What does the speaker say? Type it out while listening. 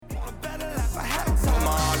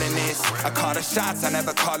I call the shots, I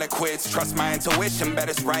never call it quits. Trust my intuition, bet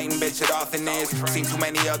it's right and bitch, it often is. Seen too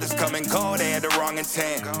many others come and go, they had the wrong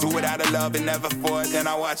intent. Do it out of love and never for it, then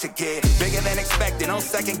I watch it get bigger than expected. Don't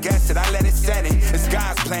second guess it, I let it set it. It's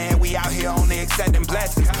God's plan, we out here only accepting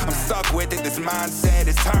blessings. I'm stuck with it, this mindset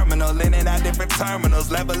is terminal. In and out different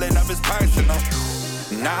terminals, leveling up is personal.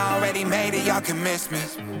 And I already made it, y'all can miss me.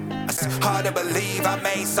 It's hard to believe I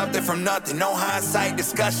made something from nothing. No hindsight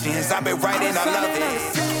discussions, I've been writing, I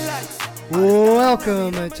love it.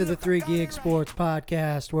 Welcome to the 3 Gig Sports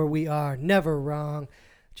Podcast, where we are never wrong,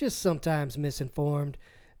 just sometimes misinformed.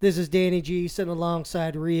 This is Danny G sitting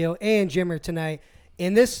alongside Rio and Jimmer tonight.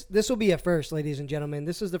 And this will be a first, ladies and gentlemen.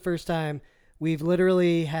 This is the first time we've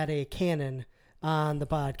literally had a cannon on the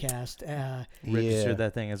podcast. Registered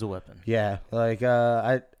that thing as a weapon. Yeah, like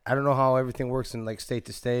I don't know how everything works in like state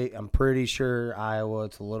to state. I'm pretty sure Iowa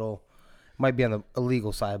might be on the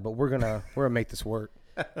illegal side, but we're gonna make this work.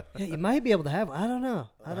 Yeah, you might be able to have one. I don't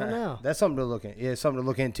know. That's something to look at. Yeah, something to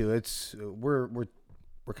look into. It's we're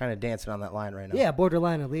kind of dancing on that line right now. Yeah,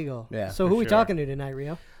 borderline illegal. Yeah, so who are we talking to tonight,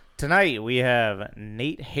 Rio? Tonight we have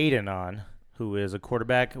Nate Hayden on, who is a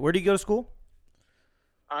quarterback. Where do you go to school?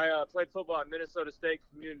 I played football at Minnesota State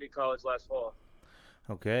Community College last fall.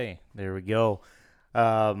 Okay, there we go.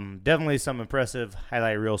 Definitely some impressive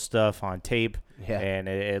highlight reel stuff on tape, and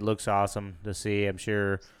it looks awesome to see. I'm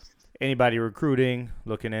sure anybody recruiting,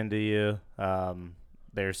 looking into you,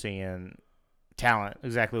 they're seeing talent,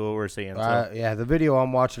 exactly what we're seeing. So. Yeah, the video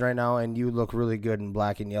I'm watching right now, and you look really good in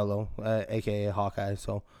black and yellow, a.k.a. Hawkeye,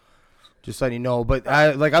 so just letting you know. But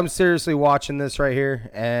I'm seriously watching this right here,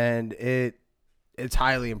 and it's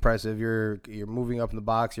highly impressive. You're moving up in the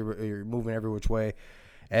box. You're moving every which way.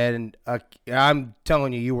 And I'm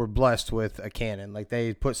telling you were blessed with a cannon. Like,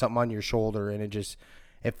 they put something on your shoulder, and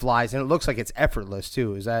it flies. And it looks like it's effortless,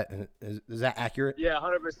 too. Is that accurate? Yeah,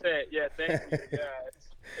 100%. Yeah, thank you. Yeah,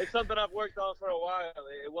 it's something I've worked on for a while.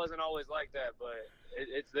 It wasn't always like that, but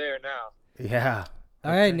it's there now. Yeah.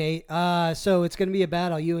 All right, Nate. So it's going to be a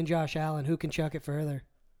battle, you and Josh Allen. Who can chuck it further?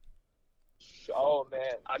 Oh,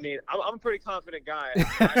 man. I mean, I'm a pretty confident guy.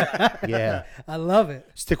 Yeah. I love it.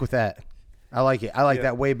 Stick with that. I like it. I like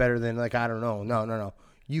that way better than, like, I don't know. No.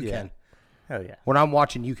 You can. Hell yeah. When I'm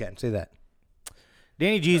watching, you can. Say that.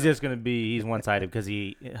 Danny G's just going to be – he's one-sided because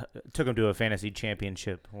he took him to a fantasy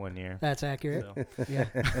championship one year. That's accurate. So.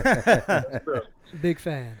 Yeah. Big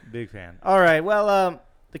fan. Big fan. All right. Well,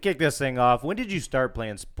 to kick this thing off, when did you start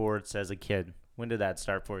playing sports as a kid? When did that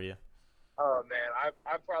start for you? Oh, man.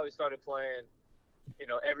 I probably started playing,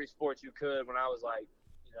 every sport you could when I was like,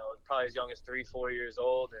 probably as young as 3-4 years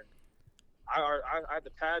old. And I had the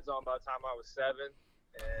pads on by the time I was 7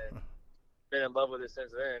 and been in love with it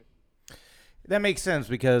since then. That makes sense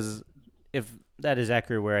because if that is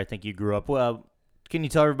accurate where I think you grew up. Well, can you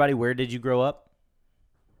tell everybody where did you grow up?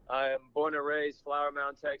 I am born and raised Flower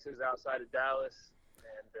Mound, Texas, outside of Dallas.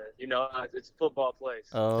 And, it's a football place.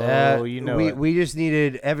 Oh, we just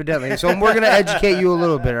needed, evidently. So we're going to educate you a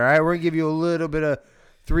little bit, all right? We're going to give you a little bit of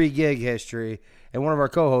 3 Gig history. And one of our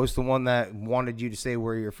co-hosts, the one that wanted you to say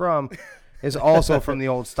where you're from, is also from the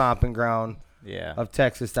old stomping ground of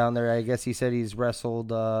Texas down there. I guess he said he's wrestled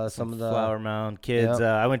some of the Flower Mound kids. Yep.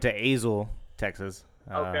 I went to Azle, Texas,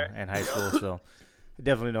 in high school, so I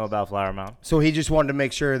definitely know about Flower Mound. So he just wanted to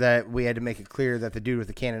make sure that we had to make it clear that the dude with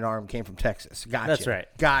the cannon arm came from Texas. Gotcha. That's right.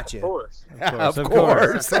 Gotcha. Of course. Of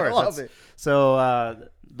course. I love it. So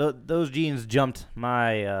those genes jumped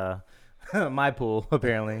my my pool,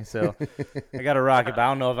 apparently. So I got a rocket, but I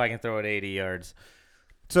don't know if I can throw it 80 yards.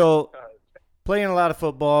 So playing a lot of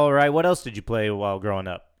football, right? What else did you play while growing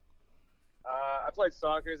up? I played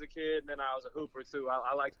soccer as a kid, and then I was a hooper, too.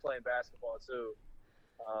 I liked playing basketball, too.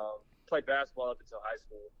 Played basketball up until high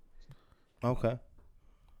school. Okay.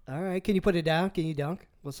 All right. Can you put it down? Can you dunk?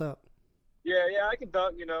 What's up? Yeah, I can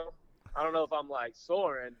dunk, I don't know if I'm,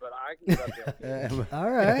 soaring, but I can dunk it.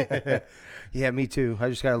 All right. Yeah, me too. I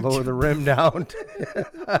just got to lower the rim down.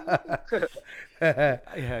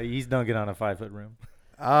 Yeah, he's dunking on a 5-foot rim.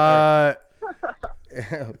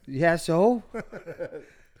 Yeah, so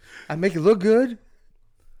I make it look good.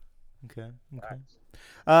 Okay.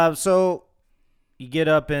 So you get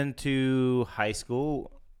up into high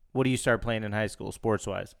school. What do you start playing in high school,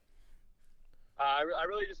 sports-wise? I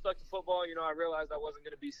really just stuck to football. I realized I wasn't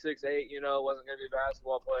going to be 6'8", wasn't going to be a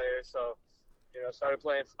basketball player. So, started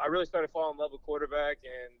playing. I really started falling in love with quarterback,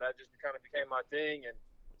 and that just kind of became my thing and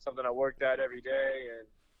something I worked at every day. And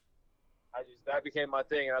that became my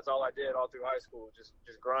thing, and that's all I did all through high school. Just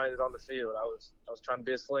grinded on the field. I was trying to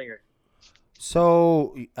be a slinger.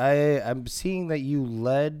 So I'm seeing that you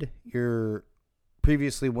led your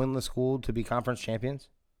previously winless school to be conference champions.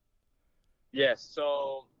 Yes.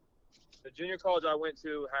 So the junior college I went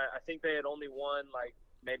to, I think they had only won like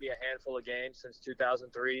maybe a handful of games since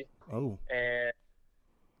 2003. Oh. And,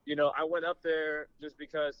 I went up there just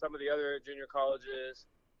because some of the other junior colleges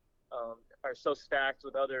are so stacked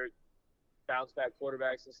with other bounce back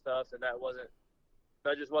quarterbacks and stuff. And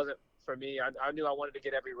that just wasn't for me. I knew I wanted to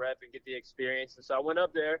get every rep and get the experience. And so I went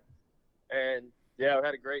up there and, yeah, we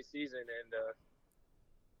had a great season. And,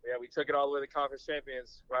 we took it all the way to conference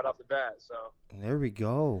champions right off the bat. So there we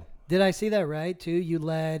go. Did I see that right, too? You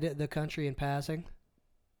led the country in passing?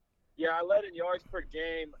 Yeah, I led in yards per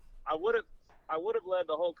game. I would have led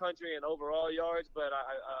the whole country in overall yards, but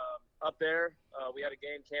up there we had a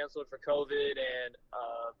game canceled for COVID, and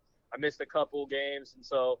I missed a couple games, and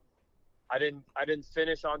so I didn't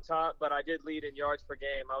finish on top, but I did lead in yards per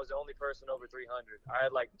game. I was the only person over 300. I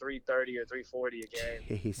had like 330 or 340 a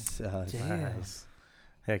game. Jesus. Damn. Nice.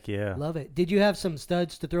 Heck yeah. Love it. Did you have some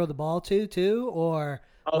studs to throw the ball to, too, or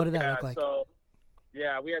what did that look like? So,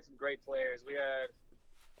 yeah, we had some great players. We had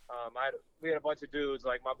a bunch of dudes,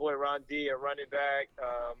 like my boy Ron D, a running back,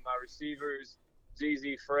 my receivers,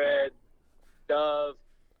 ZZ, Fred, Dove,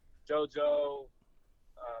 JoJo,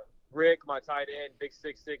 Rick, my tight end, big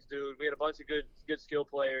 6'6" dude. We had a bunch of good skill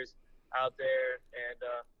players out there, and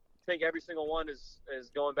I think every single one is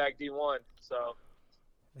going back D1. So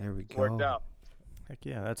there we it go. worked out. Heck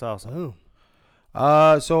yeah, that's awesome.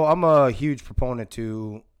 Oh. So I'm a huge proponent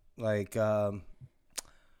to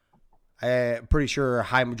I'm pretty sure a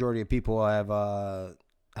high majority of people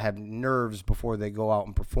have nerves before they go out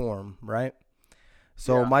and perform, right?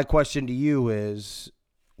 So my question to you is,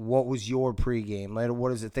 what was your pregame?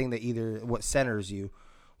 What is the thing that what centers you,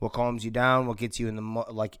 what calms you down, what gets you in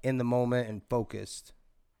the moment and focused?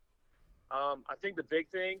 I think the big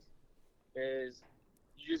thing is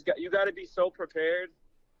you got to be so prepared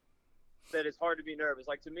that it's hard to be nervous.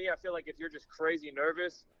 Like, to me, I feel like if you're just crazy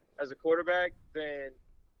nervous as a quarterback, then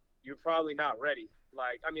you're probably not ready.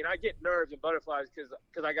 Like, I mean, I get nerves and butterflies because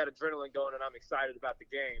I got adrenaline going and I'm excited about the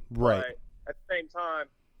game. Right. But at the same time,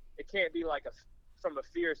 it can't be like from a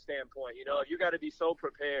fear standpoint. You got to be so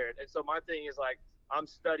prepared. And so my thing is, like, I'm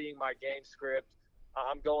studying my game script.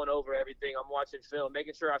 I'm going over everything. I'm watching film,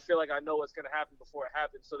 making sure I feel like I know what's going to happen before it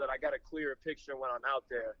happens so that I got a clearer picture when I'm out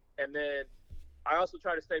there. And then I also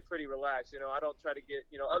try to stay pretty relaxed. I don't try to get,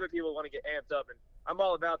 other people want to get amped up, and I'm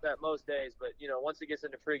all about that most days. But, once it gets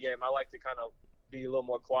into pregame, I like to kind of be a little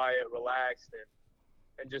more quiet, relaxed,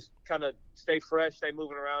 and just kind of stay fresh, stay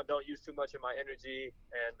moving around, don't use too much of my energy,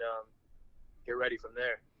 and get ready from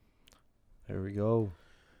there. There we go.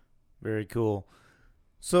 Very cool.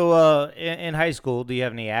 So in high school, do you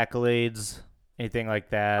have any accolades, anything like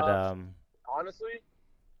that?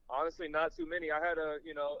 Honestly, not too many. I had a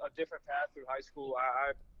different path through high school.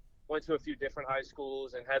 I went to a few different high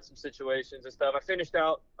schools and had some situations and stuff. I finished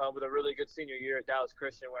out with a really good senior year at Dallas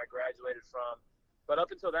Christian, where I graduated from. But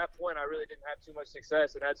up until that point, I really didn't have too much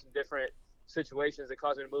success and had some different situations that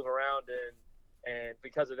caused me to move around. And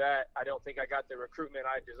because of that, I don't think I got the recruitment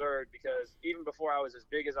I deserved, because even before I was as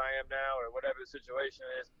big as I am now, or whatever the situation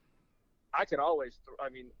is, I could always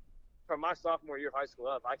from my sophomore year of high school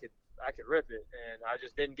up, I could rip it. And I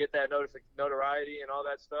just didn't get that notoriety and all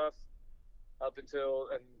that stuff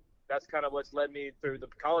and that's kind of what's led me through the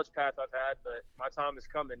college path I've had, but my time is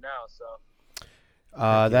coming now. So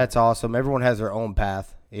that's awesome. Everyone has their own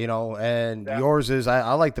path, and yours is,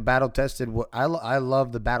 I like the battle-tested. I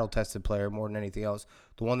love the battle-tested player more than anything else.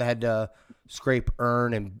 The one that had to scrape,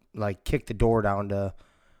 earn, and, kick the door down to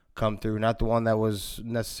come through. Not the one that was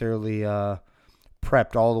necessarily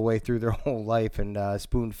prepped all the way through their whole life and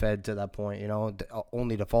spoon-fed to that point,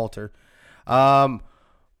 only to falter.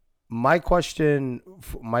 My question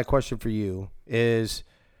for you is,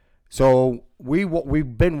 so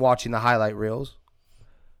we've been watching the highlight reels,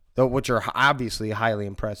 which are obviously highly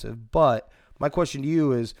impressive. But my question to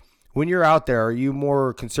you is, when you're out there, are you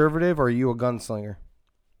more conservative or are you a gunslinger?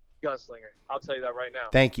 Gunslinger. I'll tell you that right now.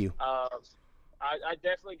 Thank you. I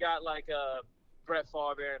definitely got like a Brett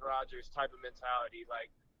Favre, Aaron Rodgers type of mentality. Like,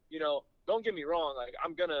 don't get me wrong. Like,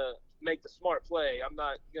 I'm going to make the smart play. I'm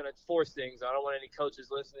not going to force things. I don't want any coaches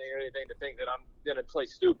listening or anything to think that I'm going to play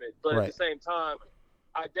stupid. But right. At the same time,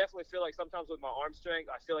 I definitely feel like sometimes with my arm strength,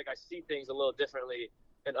 I feel like I see things a little differently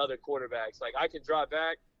than other quarterbacks. Like, I can draw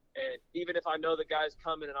back, and even if I know the guy's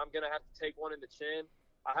coming and I'm going to have to take one in the chin,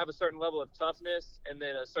 I have a certain level of toughness and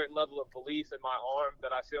then a certain level of belief in my arm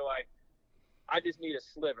that I feel like I just need a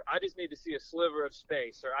sliver. I just need to see a sliver of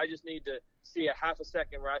space, or I just need to see a half a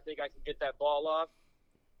second where I think I can get that ball off.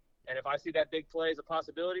 And if I see that big play as a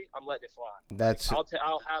possibility, I'm letting it fly.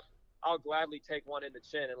 I'll gladly take one in the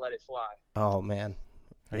chin and let it fly. Oh man,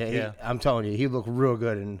 Yeah, I'm telling you, he looked real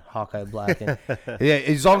good in Hawkeye Black. And, yeah,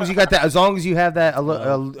 as long as you got that, as long as you have that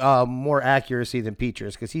more accuracy than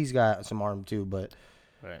Petrus, because he's got some arm too. But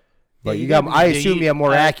you got, I assume you have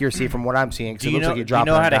more accuracy from what I'm seeing. Because it looks like you dropped.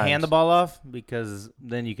 Do you know how to hand the ball off? Because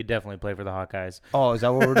then you could definitely play for the Hawkeyes. Oh, is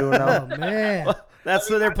that what we're doing now? Oh man, Well, that's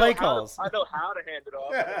what their play calls. I know how to hand it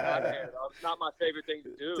off. I know how to hand it off. It's not my favorite thing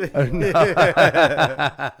to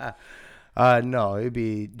do. No, it'd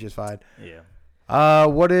be just fine. Yeah.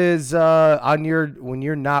 What is on your when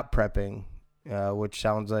you're not prepping, which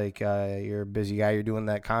sounds like you're a busy guy, you're doing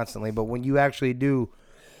that constantly, but when you actually do,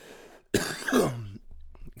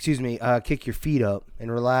 excuse me, kick your feet up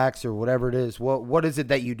and relax or whatever it is, what is it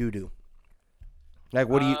that you do? Like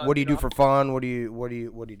what do you do for fun? What do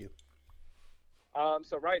you do?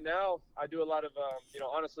 So right now I do a lot of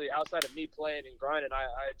honestly, outside of me playing and grinding,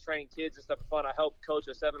 I train kids and stuff for fun. I help coach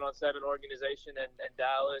a 7-on-7 organization in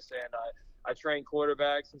Dallas, and I train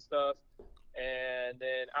quarterbacks and stuff. And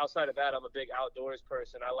then outside of that, I'm a big outdoors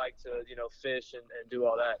person. I like to, fish and do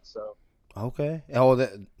all that. So. Okay. Oh,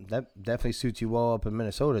 that definitely suits you well up in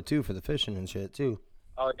Minnesota too for the fishing and shit too.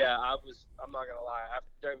 Oh yeah, I'm not gonna lie.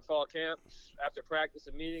 During fall camp, after practice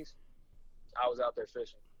and meetings, I was out there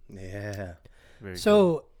fishing. Yeah. Very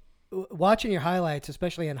so, watching your highlights,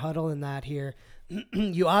 especially in Huddle and that here,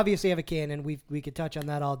 you obviously have a cannon. We could touch on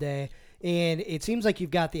that all day. And it seems like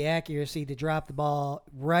you've got the accuracy to drop the ball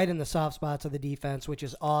right in the soft spots of the defense, which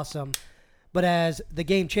is awesome. But as the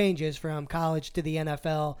game changes from college to the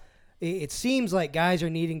NFL, it seems like guys are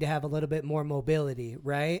needing to have a little bit more mobility,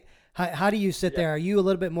 right? How do you sit there? Are you a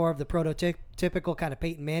little bit more of the prototypical kind of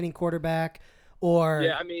Peyton Manning quarterback? Or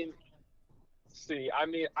Yeah, I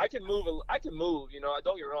can move. Don't get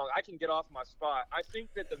me wrong. I can get off my spot. I think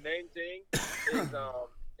that the main thing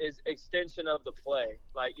is extension of the play.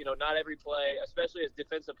 Like, not every play, especially as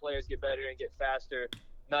defensive players get better and get faster,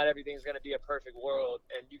 not everything's going to be a perfect world,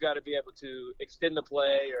 and you got to be able to extend the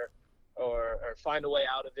play or find a way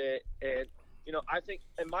out of it. And I think,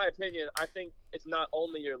 in my opinion, it's not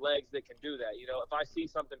only your legs that can do that. If I see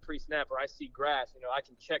something pre-snap or I see grass, I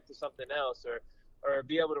can check to something else or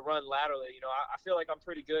be able to run laterally. I feel like I'm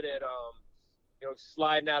pretty good at,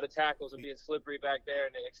 sliding out of tackles and being slippery back there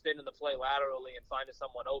and extending the play laterally and finding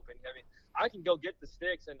someone open. I can go get the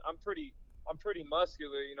sticks, and I'm pretty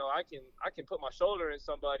muscular. I can put my shoulder in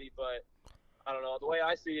somebody, but I don't know. The way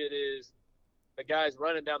I see it is the guys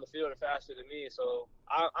running down the field are faster than me. So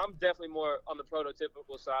I'm definitely more on the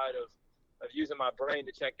prototypical side of using my brain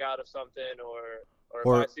to check out of something or if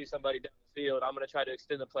I see somebody down the field, I'm going to try to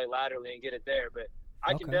extend the play laterally and get it there. But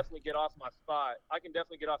I can definitely get off my spot.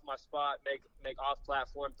 Make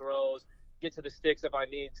off-platform throws, get to the sticks if I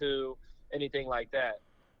need to, anything like that.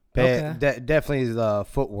 Definitely the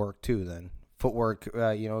footwork too. Then footwork,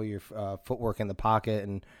 your footwork in the pocket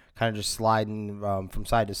and kind of just sliding from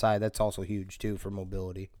side to side. That's also huge too for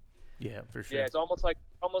mobility. Yeah, for sure. Yeah, it's almost like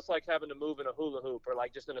having to move in a hula hoop or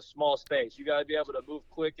like just in a small space. You got to be able to move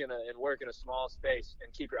quick and work in a small space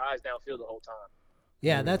and keep your eyes downfield the whole time.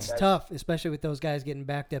 Yeah, that's tough, especially with those guys getting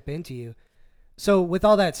backed up into you. So with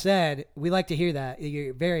all that said, we like to hear that. You're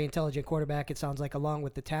a very intelligent quarterback, it sounds like, along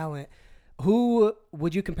with the talent. Who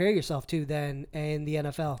would you compare yourself to then in the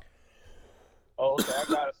NFL? Oh, okay, I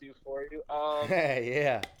got a few for you. Hey,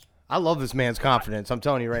 yeah. I love this man's confidence. I'm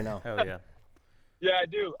telling you right now. Hell yeah. Yeah, I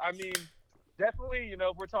do. Definitely,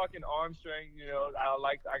 if we're talking arm strength, I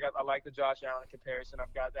like the Josh Allen comparison.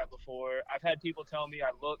 I've got that before. I've had people tell me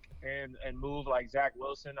I look and move like Zach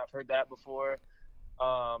Wilson. I've heard that before.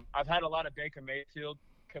 I've had a lot of Baker Mayfield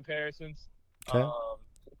comparisons. Okay.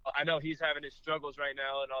 I know he's having his struggles right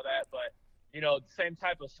now and all that, but same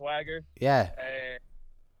type of swagger. Yeah.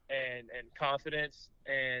 And confidence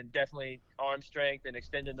and definitely arm strength and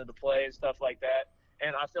extending to the play and stuff like that.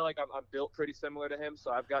 And I feel like I'm built pretty similar to him,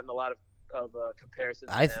 so I've gotten a lot of comparisons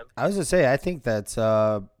to him. I was gonna say I think that's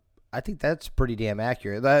pretty damn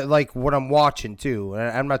accurate. Like what I'm watching too.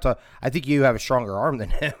 And I'm not talking. I think you have a stronger arm than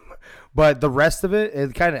him, but the rest of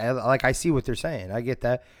it kind of like I see what they're saying. I get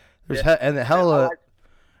that. There's and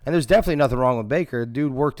there's definitely nothing wrong with Baker.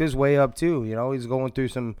 Dude worked his way up too. He's going through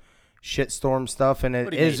some shitstorm stuff, and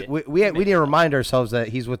we need to remind ourselves that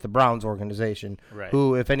he's with the Browns organization, right.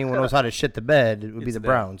 Who, if anyone knows how to shit the bed, it would be the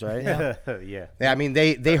Browns, right? Yeah. Yeah. I mean,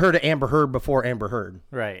 they heard of Amber Heard before Amber Heard.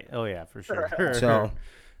 Right. Oh yeah, for sure. So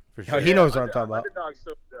for sure. He knows what I'm talking about. Underdog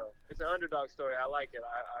story, though. It's an underdog story. I like it.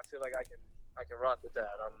 I feel like I can rock with that.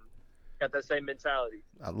 Got that same mentality.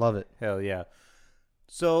 I love it. Hell yeah.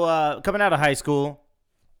 So coming out of high school.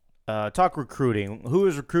 Talk recruiting. Who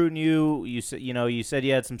was recruiting you? You said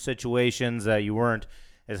you had some situations that you weren't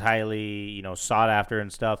is highly, sought after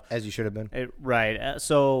and stuff. As you should have been. Right.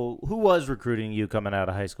 So who was recruiting you coming out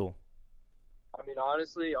of high school? I mean,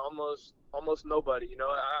 honestly, almost nobody.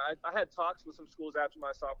 I had talks with some schools after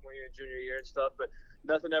my sophomore year and junior year and stuff, but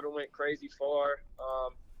nothing ever went crazy far.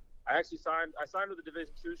 I signed with a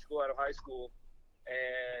Division II school out of high school,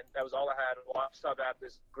 and that was all I had. Ouachita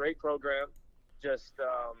Baptist, great program. Just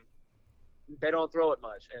they don't throw it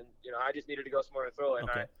much, and I just needed to go somewhere and throw it.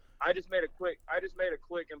 Okay. And I just made a quick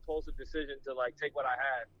impulsive decision to take what I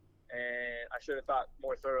had, and I should have thought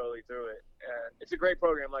more thoroughly through it. And it's a great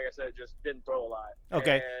program, like I said, just didn't throw a lot.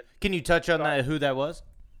 Okay. And can you touch on that? Who that was?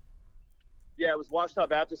 yeah, it was Ouachita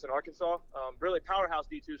Baptist in Arkansas. Really powerhouse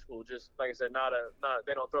D2 school. Just like I said, not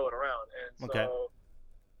they don't throw it around. And so Okay.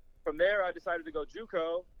 from there, I decided to go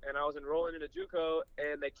JUCO, and I was enrolling into JUCO,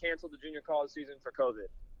 and they canceled the junior college season for COVID.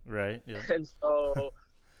 Right. Yeah. And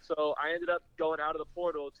so I ended up going out of the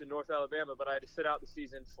portal to North Alabama, but I had to sit out the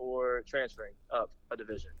season for transferring up a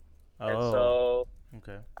division. Oh. And so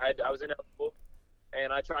Okay. I was ineligible,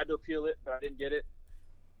 and I tried to appeal it, but I didn't get it.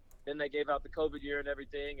 Then they gave out the COVID year and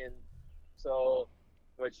everything, and so,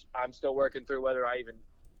 which I'm still working through whether I even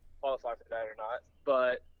qualify for that or not.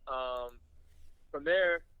 But from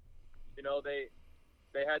there,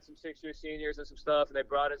 they had some six-year seniors and some stuff, and they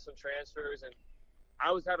brought in some transfers, and I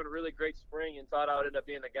was having a really great spring and thought I would end up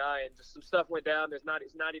being the guy, and just some stuff went down. It's not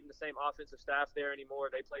even the same offensive staff there anymore.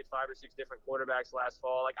 They played 5 or 6 different quarterbacks last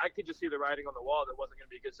fall. I could just see the writing on the wall that wasn't going to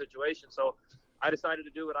be a good situation. So I decided to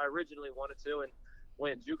do what I originally wanted to and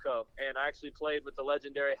went JUCO. And I actually played with the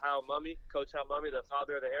legendary Hal Mumme, Coach Hal Mumme, the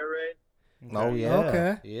father of the air raid. Oh yeah.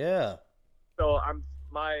 Okay. Yeah. So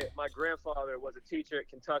my grandfather was a teacher at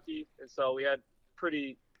Kentucky, and so we had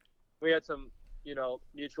some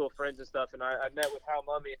mutual friends and stuff, and I met with Hal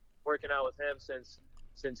Mumme, working out with him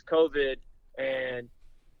since COVID, and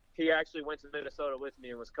he actually went to Minnesota with me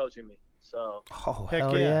and was coaching me. So Oh Heck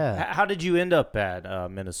hell yeah. How did you end up at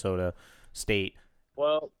Minnesota State?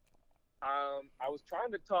 well, I was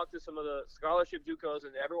trying to talk to some of the scholarship JUCOs,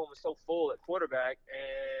 and everyone was so full at quarterback,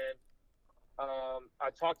 and I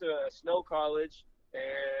talked to a Snow College,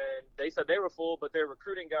 and they said they were full, but their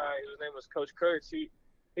recruiting guy, whose name was Coach Kurtz, he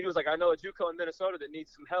was like, I know a JUCO in Minnesota that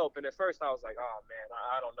needs some help. And at first I was like, oh, man,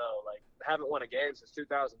 I don't know. Haven't won a game since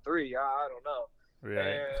 2003. I don't know. Right.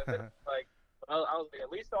 And then, I was like, at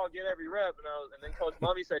least I'll get every rep. And then Coach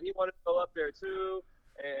Mumme said he wanted to go up there too.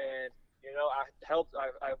 And, I helped.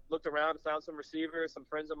 I looked around and found some receivers, some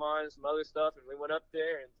friends of mine, some other stuff. And we went up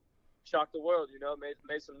there and shocked the world,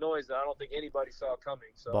 made some noise that I don't think anybody saw coming.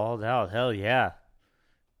 So Balled out. Hell yeah.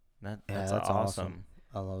 That's that's awesome.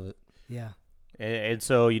 I love it. Yeah. And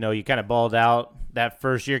so, you kind of balled out that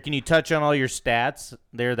first year. Can you touch on all your stats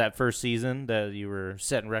there that first season that you were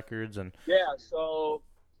setting records? And yeah, so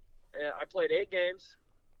I played 8 games.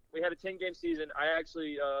 We had a 10-game season. I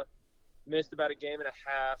actually missed about a game and a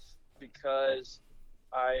half because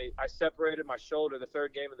I separated my shoulder the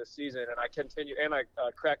third game of the season, and I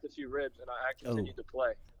cracked a few ribs, and I continued to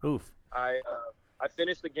play. oof. I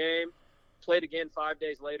finished the game, played again 5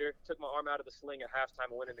 days later, took my arm out of the sling at halftime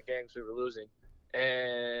and went in the game because we were losing.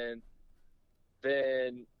 And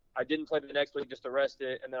then I didn't play the next week, just to rest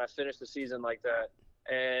it, and then I finished the season like that.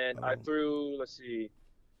 And I threw,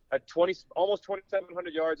 almost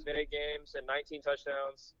 2,700 yards in 8 games and 19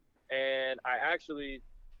 touchdowns. And I actually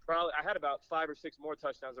I had about 5 or 6 more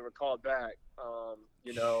touchdowns that were called back,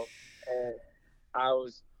 and I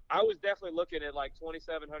was definitely looking at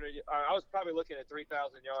 2,700. I was probably looking at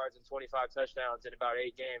 3,000 yards and 25 touchdowns in about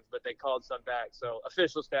 8 games, but they called some back. So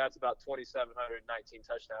official stats about 2,719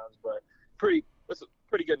 touchdowns, but that's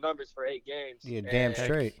pretty good numbers for 8 games. Yeah, damn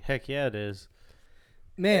straight. Heck yeah, it is.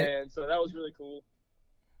 Man, And so that was really cool.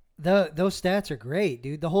 those stats are great,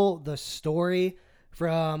 dude. The story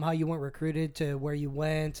from how you weren't recruited to where you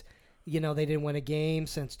went. They didn't win a game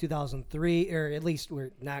since 2003, or at least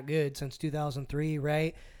we're not good since 2003,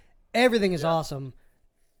 right? Everything is awesome.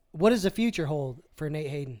 What does the future hold for Nate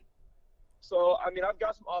Hayden? So, I've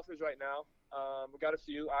got some offers right now. We've got a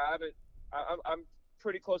few. I'm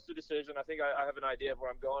pretty close to a decision. I think I have an idea of where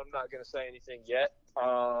I'm going. I'm not going to say anything yet.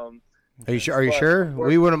 Are you sure? Are you sure?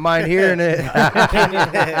 We wouldn't mind hearing it.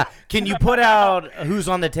 Can you put out who's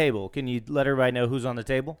on the table? Can you let everybody know who's on the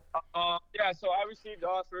table? Yeah, so I received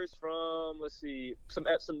offers from,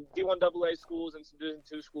 some D1 AA schools and some Division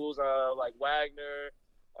II schools, like Wagner,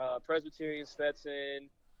 Presbyterian Stetson.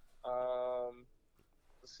 I've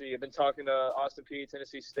been talking to Austin Peay,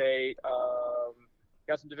 Tennessee State.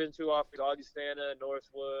 Got some Division II offers, Augustana,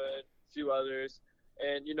 Northwood, a few others.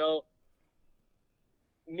 And,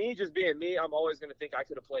 me just being me, I'm always going to think I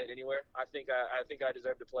could have played anywhere. I think I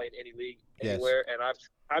deserve to play in any league, anywhere. Yes. And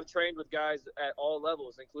I've trained with guys at all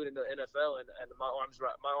levels, including the NFL, and my arms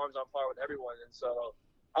on par with everyone. And so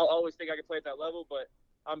I'll always think I can play at that level. But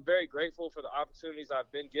I'm very grateful for the opportunities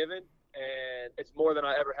I've been given, and it's more than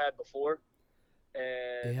I ever had before.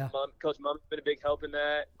 And Coach Mum's been a big help in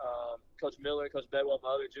that. Coach Miller, Coach Bedwell, my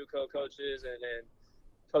other JUCO coaches, and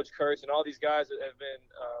Coach Kurtz, and all these guys have been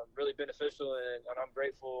really beneficial, and I'm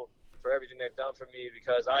grateful for everything they've done for me,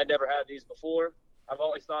 because I never had these before. I've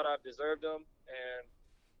always thought I've deserved them, and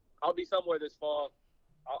I'll be somewhere this fall.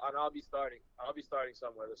 I'll be starting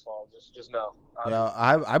somewhere this fall. Just know.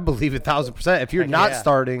 I believe 1,000%. If you're not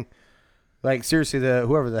starting, like seriously,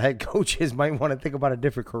 whoever the head coach is might want to think about a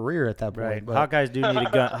different career at that point. Right. But Hawkeyes do need a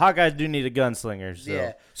gun. Hawkeyes do need a gunslinger. So.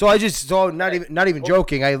 Yeah. So not even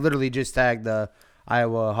joking. I literally just tagged the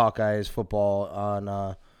Iowa Hawkeyes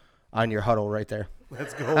football on your huddle right there.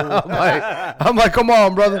 Let's go. I'm like, come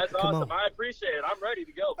on, brother. That's awesome. I appreciate it. I'm ready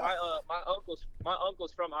to go. My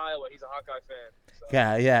uncle's from Iowa. He's a Hawkeye fan. So.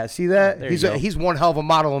 Yeah. See that? He's one hell of a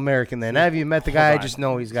model American. Then have you met the guy? I just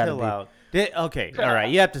know he's got to be. Out. Okay, all right.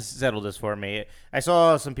 You have to settle this for me. I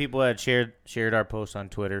saw some people that shared our post on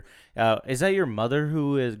Twitter. Is that your mother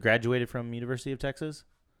who is graduated from University of Texas?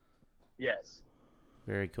 Yes.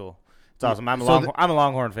 Very cool. It's awesome. I'm a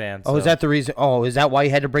Longhorn fan. So. Oh, is that the reason? Oh, is that why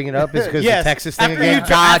you had to bring it up? Is because yes. the Texas thing again?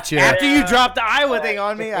 Gotcha. After you dropped the Iowa thing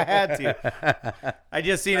on me, I had to. I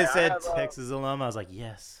just seen it said Texas alum. I was like,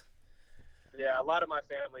 yes. Yeah, a lot of my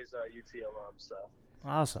family's UT alum, so.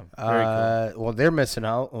 Awesome. Very cool. Well, they're missing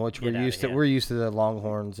out, which we're used to. We're used to the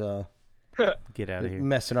Longhorns get out of here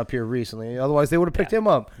messing up here recently. Otherwise, they would have picked him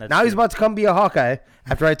up. Now true. He's about to come be a Hawkeye.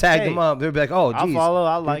 After I tagged him up, they'd be like, "Oh, geez, I'll follow.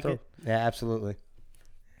 I'll like it." Yeah, absolutely.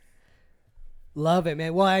 Love it,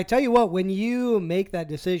 man. Well, I tell you what, when you make that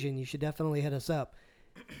decision, you should definitely hit us up,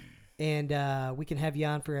 and we can have you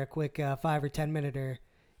on for a quick 5 or 10 minute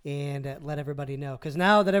and let everybody know. Because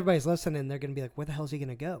now that everybody's listening, they're gonna be like, "Where the hell is he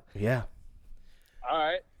gonna go?" Yeah. All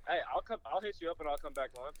right. Hey, I'll hit you up and I'll come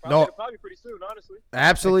back on. Probably pretty soon, honestly.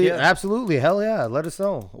 Absolutely. Hell yeah. Let us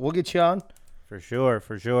know. We'll get you on. For sure.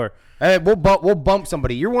 Hey, we'll bump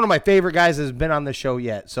somebody. You're one of my favorite guys that's been on the show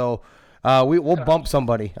yet. So we'll bump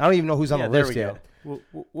somebody. I don't even know who's on the list yet.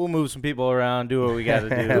 We'll move some people around, do what we got to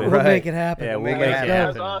do. We'll make it happen. Yeah, we'll make it happen.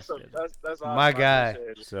 That's awesome. That's awesome. My guy.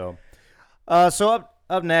 So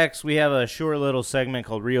up next, we have a short little segment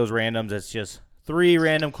called Rio's Randoms. It's just 3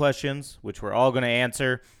 random questions, which we're all going to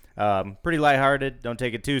answer. Pretty lighthearted. Don't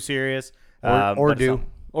take it too serious. Or do.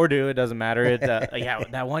 It doesn't matter.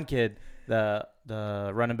 That one kid, the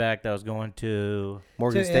running back that was going to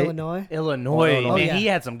Morgan State, Illinois. Man, he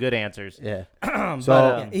had some good answers. Yeah.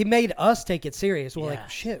 He made us take it serious. We're like,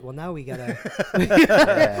 shit. Well, now we gotta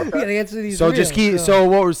answer these. So So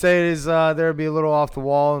what we're saying is there'll be a little off the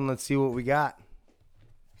wall, and let's see what we got.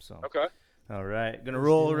 So okay. All right, gonna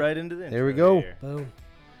roll right into the intro. There we go. Here. Boom.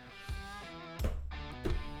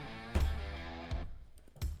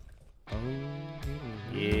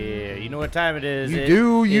 Yeah, you know what time it is. You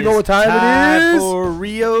do. You know what time it is. For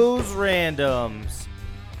Rio's Randoms.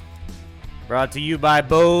 Brought to you by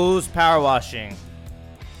Bose Power Washing.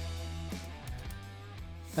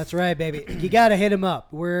 That's right, baby. You gotta hit him up.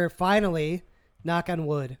 We're finally, knock on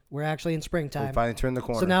wood, we're actually in springtime. We finally turned the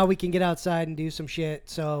corner. So now we can get outside and do some shit.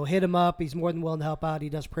 So hit him up. He's more than willing to help out. He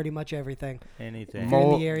does pretty much everything. Anything. If you're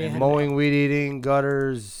in the area, mowing, weed eating,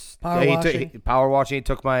 gutters. Power washing. Power washing. He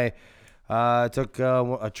took my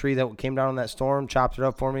a tree that came down in that storm, chopped it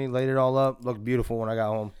up for me, laid it all up. Looked beautiful when I got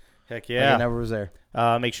home. Heck yeah. Like I never was there.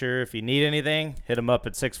 Make sure if you need anything, hit him up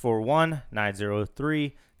at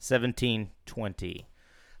 641-903-1720.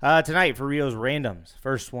 Tonight for Rio's Randoms,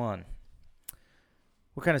 first one.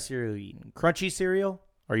 What kind of cereal are you eating? Crunchy cereal?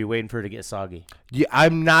 Or are you waiting for it to get soggy? Yeah,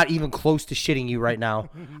 I'm not even close to shitting you right now.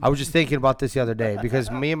 I was just thinking about this the other day because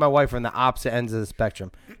me and my wife are on the opposite ends of the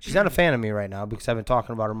spectrum. She's not a fan of me right now because I've been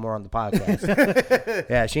talking about her more on the podcast.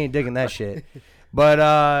 Yeah, she ain't digging that shit. But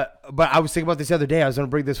I was thinking about this the other day. I was going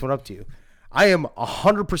to bring this one up to you. I am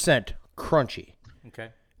 100% crunchy.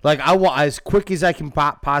 Okay. Like I want as quick as I can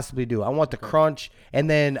possibly do. I want the crunch, and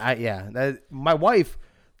then my wife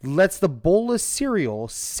lets the bowl of cereal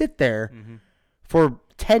sit there for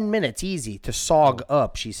 10 minutes easy to sog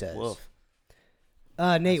up, she says. Wolf.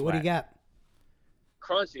 Nate, what do you got?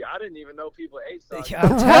 Crunchy. I didn't even know people ate soggy.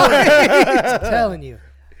 I'm telling you.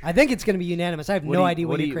 I think it's going to be unanimous. I have no idea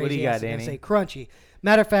what you're crazy. What do you got, Danny? Danny? Say crunchy.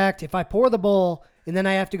 Matter of fact, if I pour the bowl and then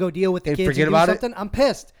I have to go deal with the And kids forget and do about it? something, I'm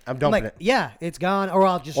pissed. I'm dumping like, it. yeah, it's gone, or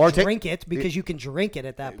I'll just Or drink it because you can drink it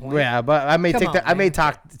at that point. Yeah, but I may Come take on, man.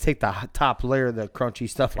 take the top layer of the crunchy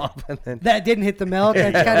stuff off, and then That didn't hit the milk.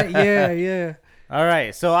 That's kind of yeah. All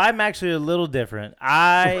right, so I'm actually a little different.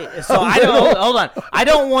 I don't hold on. I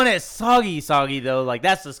don't want it soggy though. Like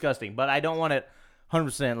that's disgusting. But I don't want it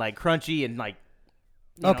 100% like crunchy and like.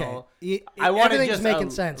 Okay, I want it everything's just making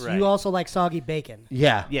sense. right. You also like soggy bacon.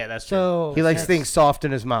 yeah, that's true. So he likes that's- things soft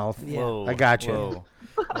in his mouth. Yeah. Whoa, I got you.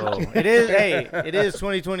 Whoa. It is. Hey, it is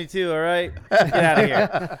 2022. All right, get out of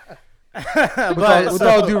here. With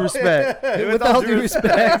all due respect, With all due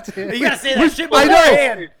respect, You gotta say that shit I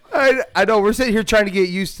beforehand. know. I know. We're sitting here trying to get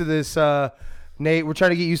used to this, Nate. We're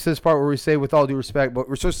trying to get used to this part where we say "with all due respect," but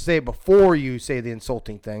we're supposed to say it before you say the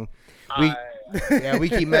insulting thing. We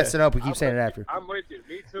keep messing up. We keep saying it after. I'm with you.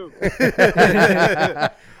 Me too.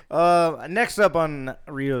 Next up on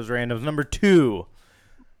Rio's Randoms, number 2.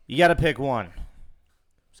 You got to pick one.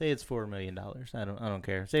 Say it's $4 million. I don't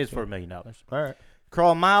care. Say it's $4 million. All right.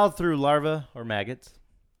 Crawl a mile through larvae or maggots,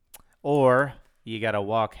 or you got to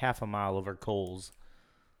walk half a mile over coals.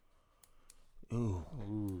 Ooh.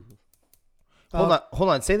 Hold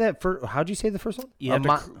on. Say that first. How'd you say the first one? You have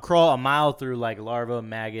to crawl a mile through like larvae,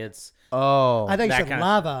 maggots. Oh. I thought you That said kind of-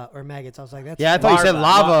 lava or maggots. I was like, that's Yeah, I thought you said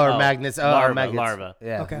Larva. lava or Oh, magnets. larva, Maggots. larva.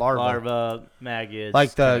 Yeah, Okay. larva. Maggots.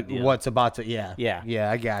 Like kind the of deal. what's about to. Yeah. Yeah.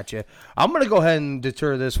 I got you. I'm gonna go ahead and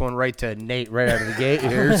deter this one right to Nate right out of the gate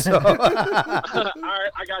here. So. All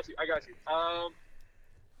right, I got you. I'm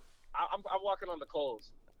walking on the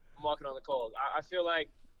coals. I feel like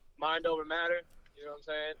mind over matter. You know what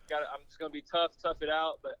I'm saying? I'm just gonna be tough it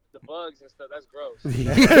out. But the bugs and stuff, that's gross.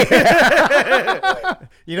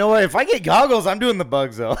 You know what? If I get goggles, I'm doing the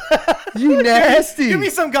bugs though. You nasty. Give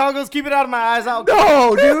me some goggles. Keep it out of my eyes. No,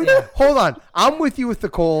 dude. Hold on. I'm with you with the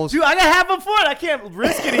coals. Dude, I got half a foot. I can't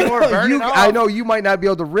risk anymore. Burning off. I know you might not be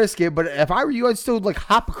able to risk it, but if I were you, I'd still like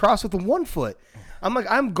hop across with the 1 foot.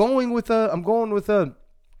 I'm going with the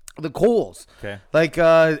coals. Okay. Like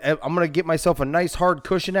I'm gonna get myself a nice hard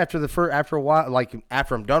cushion after a while. Like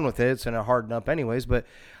after I'm done with it, it's gonna harden up anyways. But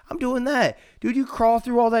I'm doing that, dude. You crawl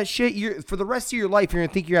through all that shit. For the rest of your life, you're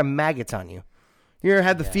gonna think you have maggots on you. You're gonna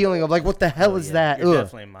have the feeling of like, what the hell is that? You're Ugh.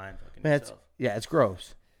 definitely mind fucking Man, yourself. it's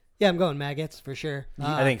gross. Yeah, I'm going maggots for sure.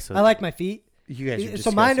 I think so, I like my feet. You guys are So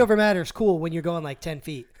disgusting. mind over matter is cool when you're going like 10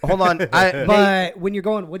 feet. Hold on, But when you're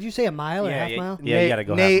going, what'd you say, a mile or half mile? Yeah, you gotta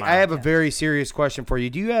go half Nate, mile. I have a very serious question for you.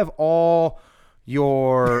 Do you have all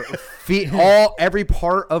your feet, every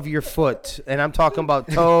part of your foot, and I'm talking about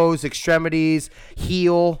toes, extremities,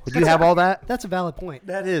 heel? Do you have all that? That's a valid point.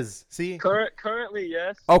 That is. See? Currently,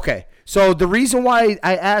 yes. Okay, so the reason why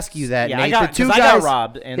I ask you that, Yeah, Nate, I the two got guys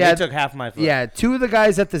robbed, and yeah, they took half my foot. Yeah, 2 of the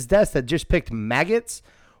guys at this desk that just picked maggots.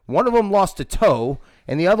 One of them lost a toe,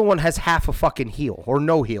 and the other one has half a fucking heel or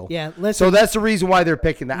no heel. Yeah, listen. So that's the reason why they're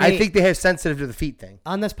picking that. I Nate. think they have sensitive to the feet thing.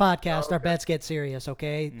 On this podcast, our bets get serious,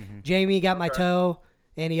 okay? Jamie got my toe,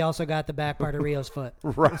 and he also got the back part of Rio's foot.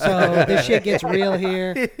 Right. So this shit gets real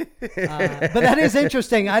here. But that is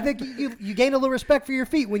interesting. I think you gain a little respect for your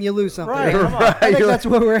feet when you lose something. Right, you know? come on. I think that's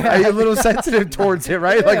where we're at. You're a little sensitive towards it,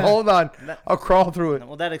 right? Like, hold on, I'll crawl through it.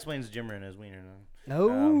 Well, that explains Jimmer and his wiener. No.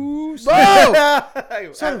 Oh!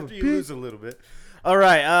 Son of a you lose a little bit. All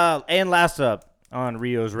right, and last up on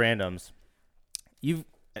Rio's Randoms,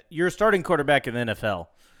 you're a starting quarterback in the NFL.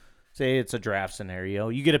 Say it's a draft scenario.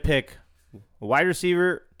 You get to pick a wide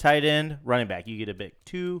receiver, tight end, running back. You get to pick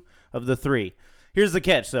 2 of the 3. Here's the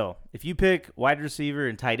catch, though. If you pick wide receiver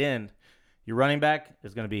and tight end, your running back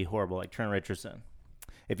is going to be horrible, like Trent Richardson.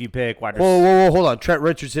 If you pick wide receiver. Whoa, hold on. Trent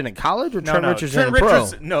Richardson in college or Trent Richardson in pro?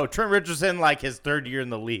 No, Trent Richardson like his 3rd year in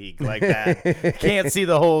the league, like that. Can't see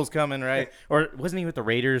the holes coming, right? Or wasn't he with the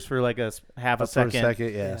Raiders for like half a second?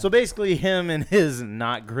 Yeah. So basically him and his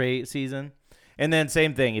not great season. And then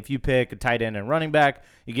same thing, if you pick a tight end and running back,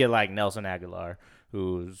 you get like Nelson Aguilar,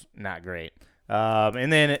 who's not great. And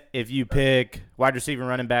then if you pick wide receiver and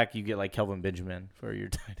running back, you get like Kelvin Benjamin for your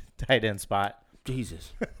tight end spot.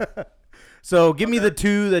 Jesus. So give me the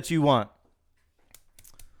 2 that you want.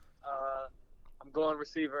 I'm going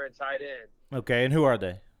receiver and tight end. Okay, and who are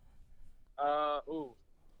they?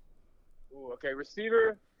 Okay,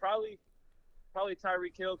 receiver probably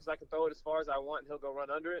Tyreek Hill because I can throw it as far as I want and he'll go run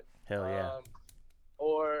under it. Hell yeah.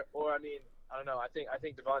 Or I mean, I don't know. I think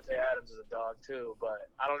Devontae Adams is a dog too, but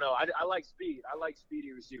I don't know. I like speed. I like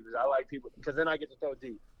speedy receivers. I like people because then I get to throw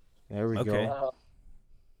deep. There we Okay. go.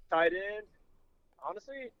 Tight end.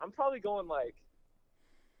 Honestly, I'm probably going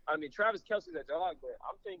Travis Kelce's a dog, but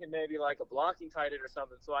I'm thinking maybe like a blocking tight end or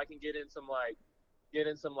something so I can get in some like get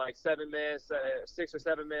in some like 6 or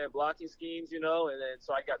 7 man blocking schemes, and then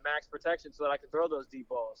so I got max protection so that I can throw those deep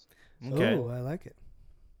balls. Okay. Oh, I like it.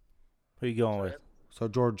 Who you going with? So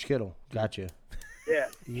George Kittle, gotcha. Yeah.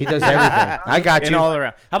 He does everything. I got And you. all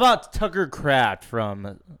around. How about Tucker Kraft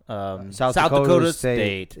from South Dakota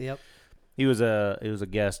State. Yep. He was a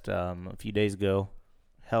guest a few days ago.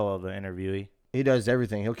 Hell of an interviewee. He does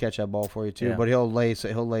everything. He'll catch that ball for you too, Yeah. but he'll lay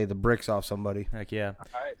the bricks off somebody. Heck yeah. All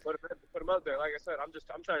right, put him up there. Like I said,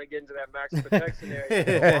 I'm trying to get into that max protection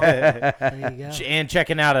area. There you go. And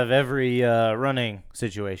checking out of every running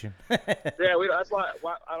situation. Yeah, that's why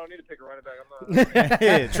I don't need to pick a running back. I'm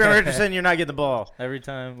not. Trevor Richardson, you're not getting the ball every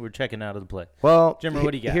time we're checking out of the play. Well, Jimmer,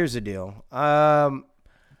 what do you got? Here's the deal.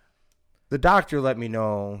 The doctor let me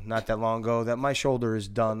know not that long ago that my shoulder is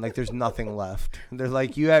done. Like there's nothing left. They're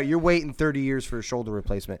like you're waiting 30 years for a shoulder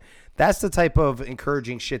replacement. That's the type of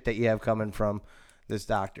encouraging shit that you have coming from this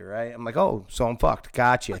doctor, right? I'm like, oh, so I'm fucked.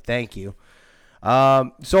 Gotcha. Thank you.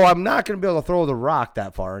 So I'm not gonna be able to throw the rock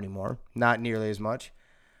that far anymore. Not nearly as much.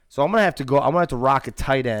 So I'm gonna have to rock a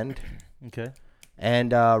tight end Okay.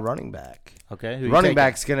 and running back. Okay. Who you Running taking?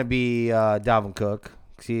 back's gonna be Dalvin Cook.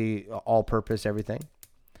 See, all-purpose everything.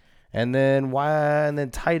 And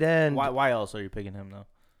then tight end. Why else are you picking him though?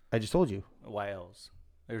 I just told you. Why else?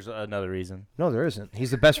 There's another reason. No, there isn't.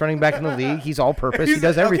 He's the best running back in the league. He's all-purpose. He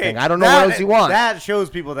does Okay, everything. I don't know what else you want. That shows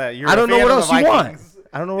people that you're. I don't a know fan what of else the you want. Vikings.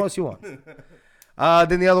 I don't know what else you want.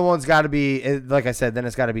 Then the other one's got to be, like I said, then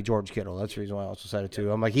it's got to be George Kittle. That's the reason why I also said it too.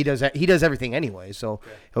 I'm like, he does everything anyway. So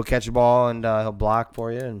he'll catch the ball and he'll block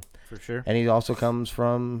for you, and For sure. he also comes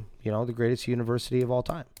from the greatest university of all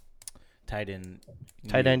time. Tight end.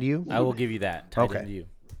 Tight end you? I will give you that. Tight Okay. end you.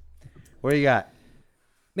 What do you got?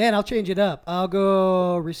 Man, I'll change it up. I'll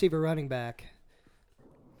go receiver, running back.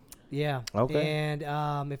 Yeah. Okay.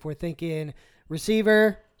 And if we're thinking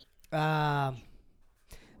receiver, I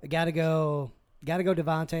gotta go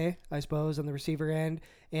Devontae, I suppose, on the receiver end.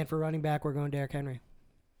 And for running back, we're going Derrick Henry.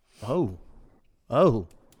 Oh. Okay.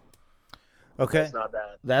 That's not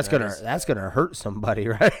bad. That's gonna hurt somebody,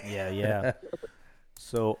 right? Yeah.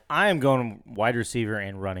 So I am going wide receiver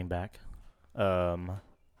and running back.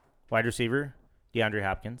 Wide receiver, DeAndre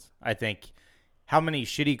Hopkins. I think how many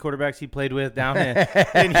shitty quarterbacks he played with down in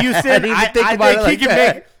Houston. I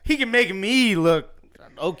think he can make me look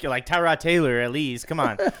okay, like Tyrod Taylor at least. Come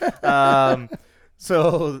on.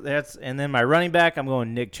 So and then my running back, I'm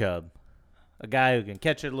going Nick Chubb, a guy who can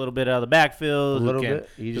catch it a little bit out of the backfield. A little bit.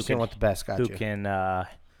 You just didn't want the best. Gotcha. Who can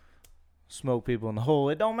smoke people in the hole.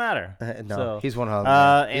 It don't matter. No, So, he's one of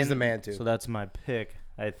them. He's and the man too. So that's my pick,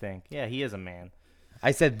 I think. Yeah, he is a man.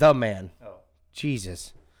 I said the man. Oh.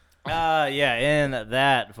 Jesus. Yeah, and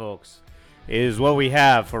that, folks, is what we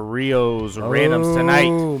have for Rio's Randoms tonight.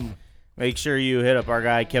 Boom. Make sure you hit up our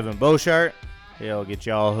guy, Kevin Beauchart. He'll get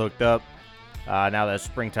you all hooked up now that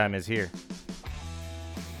springtime is here.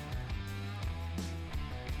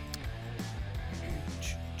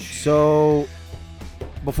 So,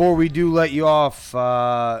 before we do let you off,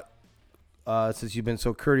 since you've been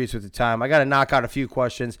so courteous with the time, I got to knock out a few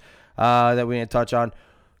questions that we didn't touch on.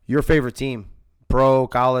 Your favorite team, pro,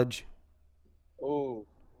 college? Ooh.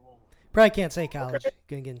 Probably can't say college.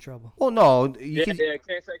 Gonna get in trouble. Well, no. Yeah, can't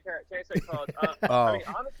say college. I mean,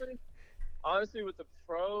 honestly, with the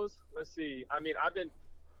pros, let's see. I mean,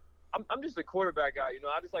 I'm just a quarterback guy.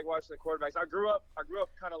 I just like watching the quarterbacks. I grew up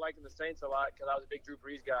kind of liking the Saints a lot because I was a big Drew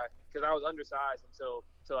Brees guy. Because I was undersized until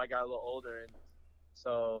I got a little older, and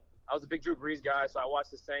so I was a big Drew Brees guy. So I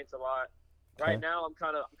watched the Saints a lot. Right now, I'm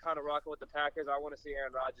kind of rocking with the Packers. I want to see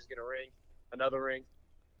Aaron Rodgers get another ring.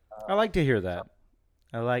 I like to hear that.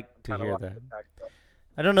 I like to Kinda hear rocking that. with the Packers.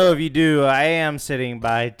 I don't know if you do. I am sitting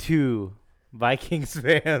by two Vikings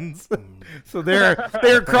fans, so they're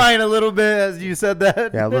crying a little bit as you said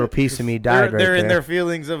that. Yeah, a little piece of me died They're right in there. their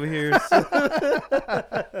feelings over here.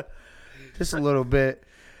 So. Just a little bit.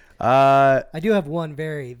 I do have one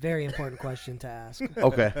very, very important question to ask.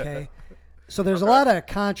 Okay. Okay. So there's a lot of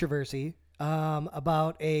controversy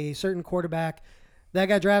about a certain quarterback that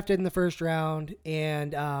got drafted in the first round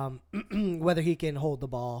and whether he can hold the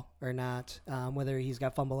ball or not, whether he's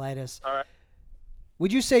got fumbleitis. All right.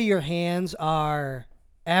 Would you say your hands are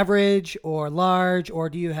average or large, or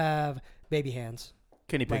do you have baby hands?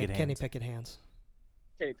 Kenny Pickett Like hands. Kenny Pickett hands.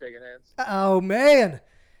 Kenny Pickett hands. Oh, man.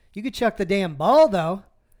 You could chuck the damn ball, though.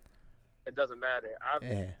 It doesn't matter.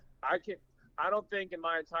 I don't think in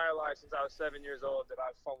my entire life since I was 7 years old that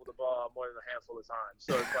I've fumbled the ball more than a handful of times.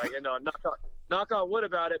 So it's like, knock on wood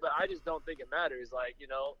about it, but I just don't think it matters. Like,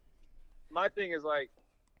 my thing is like,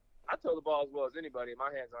 I throw the ball as well as anybody. My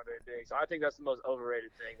hands aren't very big, so I think that's the most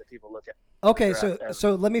overrated thing that people look at. Okay,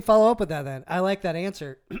 so let me follow up with that then. I like that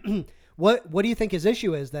answer. What do you think his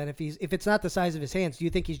issue is then? If it's not the size of his hands, do you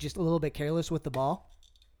think he's just a little bit careless with the ball?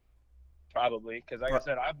 Probably, because like I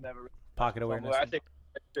said, I've never Pocket awareness. I think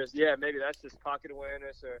maybe that's just pocket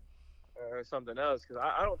awareness or something else. Because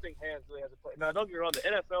I don't think hands really has a play. Now, don't get me wrong, the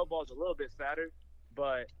NFL ball is a little bit fatter,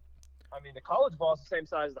 but I mean the college ball is the same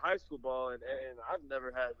size as the high school ball, and I've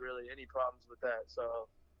never had really any problems with that. So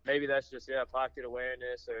maybe that's just pocket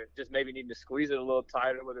awareness, or just maybe needing to squeeze it a little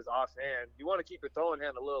tighter with his offhand. You want to keep your throwing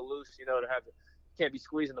hand a little loose, to have it. Can't be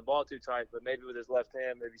squeezing the ball too tight, but maybe with his left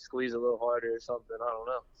hand, maybe squeeze a little harder or something. I don't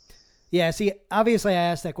know. Yeah, see, obviously I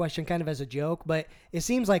asked that question kind of as a joke, but it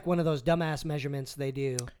seems like one of those dumbass measurements they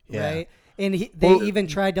do, right? And they even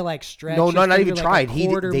tried to stretch. No, not even like tried. They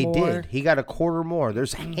more. did. He got a quarter more.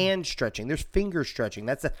 There's hand stretching. There's finger stretching.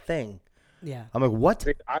 That's a thing. Yeah. I'm like, what?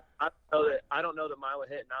 I don't know that mine would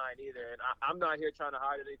hit 9 either, and I'm not here trying to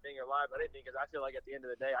hide anything or lie about anything because I feel like at the end of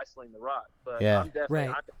the day I sling the rock. But I'm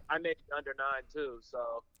definitely I made it under 9 too,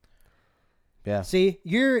 so. Yeah. See,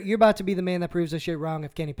 you're about to be the man that proves this shit wrong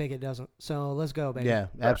if Kenny Pickett doesn't. So let's go, baby. Yeah,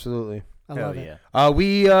 absolutely. I love it.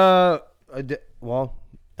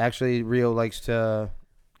 Actually, Rio likes to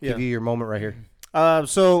give you your moment right here.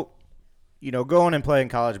 So, going and playing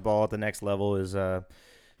college ball at the next level is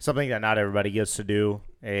something that not everybody gets to do,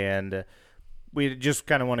 and we just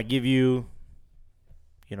kind of want to give you,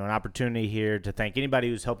 an opportunity here to thank anybody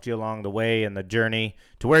who's helped you along the way and the journey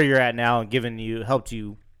to where you're at now and helped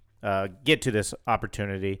you get to this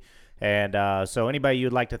opportunity. And so anybody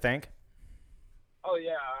you'd like to thank? Oh,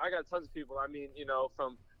 yeah. I got tons of people. I mean,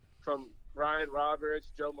 from Ryan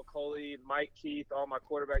Roberts, Joe McCauley, Mike Keith, all my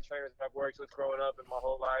quarterback trainers I've worked with growing up in my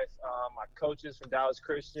whole life, my coaches from Dallas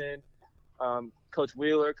Christian, Coach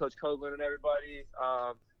Wheeler, Coach Coughlin, and everybody,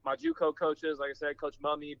 my JUCO coaches, like I said, Coach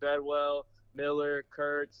Mummy, Bedwell, Miller,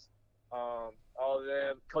 Kurtz, all of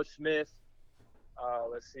them, Coach Smith.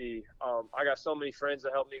 Let's see. I got so many friends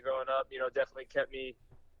that helped me growing up. Definitely kept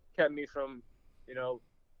me from,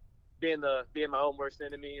 being my own worst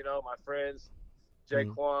enemy. My friends,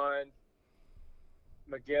 Jaquan,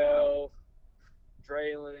 Miguel,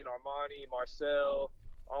 Draylon, Armani, Marcel,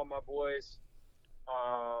 all my boys.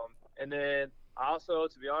 And then also,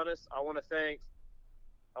 to be honest, I want to thank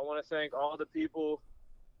all the people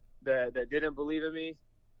that didn't believe in me,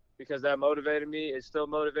 because that motivated me. It still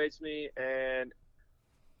motivates me, and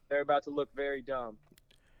they're about to look very dumb.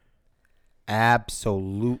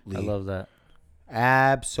 Absolutely. I love that.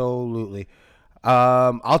 Absolutely.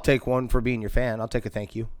 I'll take one for being your fan. I'll take a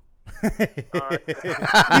thank you. All right.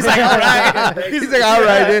 He's like, all right. He's like, all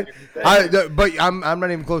right. But I'm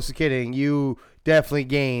not even close to kidding. You definitely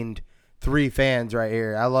gained 3 fans right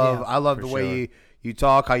here. I love the way you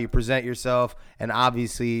talk, how you present yourself, and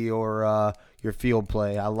obviously your field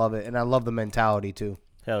play. I love it, and I love the mentality too.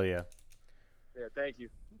 Hell yeah. Yeah, thank you.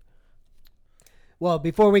 Well,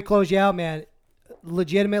 before we close you out, man,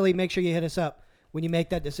 legitimately make sure you hit us up when you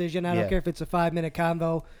make that decision. I don't care if it's a 5-minute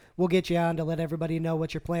convo. We'll get you on to let everybody know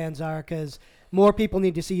what your plans are, because more people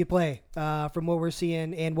need to see you play. From what we're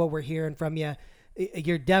seeing and what we're hearing from you,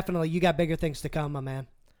 you got bigger things to come, my man.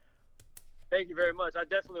 Thank you very much. I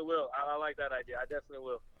definitely will. I like that idea. I definitely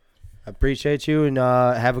will. I appreciate you, and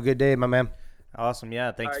have a good day, my man. Awesome.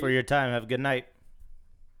 Yeah. Thanks for your time. Have a good night.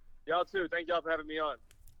 Y'all too. Thank y'all for having me on.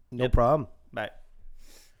 No problem. Bye.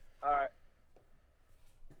 All right.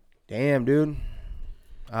 Damn, dude.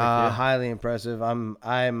 Highly impressive. I'm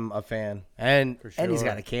a fan, and he's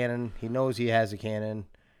got a cannon. He knows he has a cannon,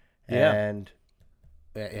 and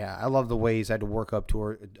I love the way he's had to work up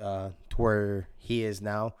to where he is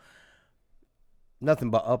now.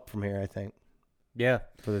 Nothing but up from here, I think. Yeah,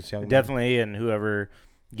 for this young definitely, man. And whoever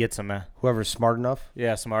gets him, whoever's smart enough,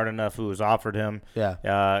 smart enough, who was offered him,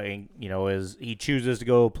 and, as he chooses to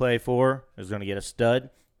go play for, is going to get a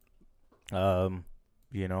stud. And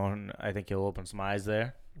I think he'll open some eyes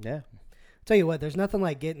there. Yeah. Tell you what, there's nothing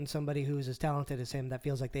like getting somebody who's as talented as him that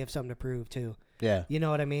feels like they have something to prove too. Yeah. You know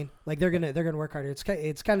what I mean? Like they're gonna work harder.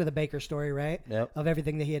 It's kind of the Baker story, right? Yep. Of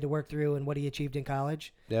everything that he had to work through and what he achieved in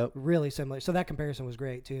college. Yep. Really similar. So that comparison was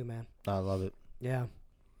great too, man. I love it. Yeah.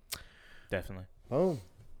 Definitely. Oh,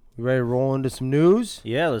 you ready to roll into some news?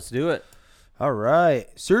 Yeah, let's do it. All right.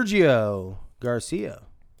 Sergio Garcia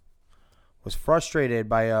was frustrated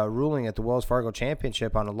by a ruling at the Wells Fargo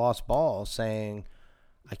Championship on a lost ball, saying,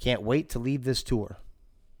 "I can't wait to leave this tour."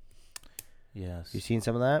 Yes. You seen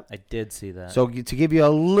some of that? I did see that. So to give you a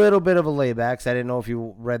little bit of a layback, 'cause I didn't know if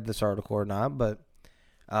you read this article or not, but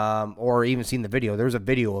or even seen the video. There was a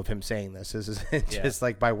video of him saying this. This is just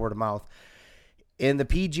like by word of mouth. In the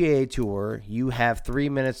PGA Tour, you have 3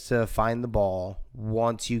 minutes to find the ball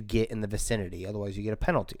once you get in the vicinity. Otherwise, you get a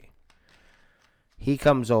penalty. He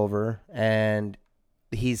comes over, and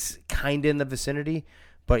he's kind of in the vicinity,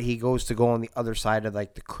 but he goes to go on the other side of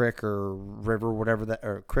like the creek or river, whatever that,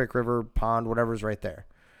 or creek, river, pond, whatever's right there.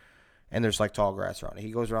 And there's like tall grass around it.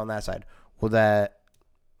 He goes around that side. Well, that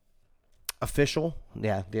official,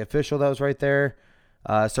 the official that was right there,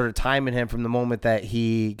 started timing him from the moment that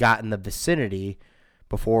he got in the vicinity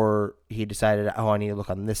before he decided, I need to look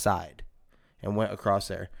on this side, and went across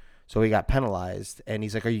there. So he got penalized, and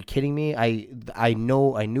he's like, "Are you kidding me? I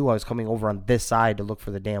knew I was coming over on this side to look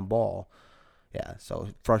for the damn ball." Yeah, so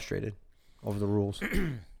frustrated over the rules.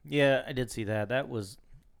 Yeah, I did see that. That was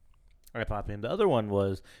I pop in. The other one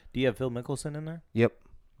was, do you have Phil Mickelson in there? Yep,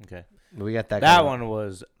 Okay. we got that. That one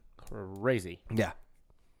was crazy. Yeah.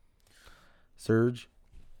 Surge.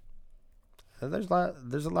 There's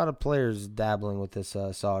a lot of players dabbling with this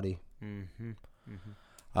Saudi. Mm-hmm.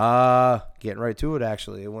 Getting right to it,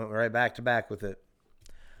 actually. It went right back to back with it.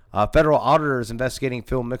 Federal auditors investigating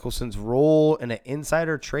Phil Mickelson's role in an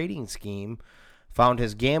insider trading scheme found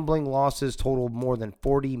his gambling losses totaled more than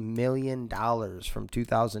 $40 million from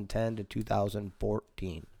 2010 to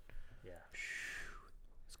 2014. Yeah.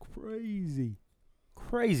 It's crazy.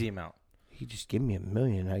 Crazy amount. He just give me $1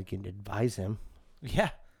 million. I can advise him. Yeah.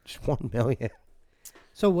 Just $1 million.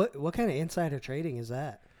 So what kind of insider trading is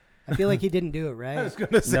that? I feel like he didn't do it right. I was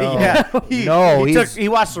going to say, No. yeah. He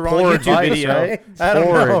watched the wrong poor YouTube advice, video. right? I don't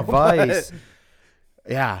Poor know. advice.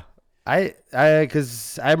 Yeah.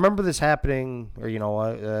 Because I remember this happening, or you know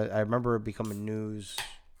what? I remember it becoming news.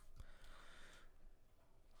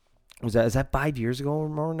 Is that 5 years ago or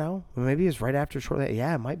more now? Maybe it's right after shortly.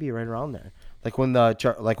 Yeah, it might be right around there. Like when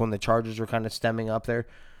the Chargers were kind of stemming up there,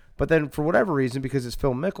 but then for whatever reason, because it's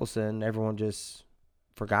Phil Mickelson, everyone just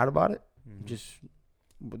forgot about it.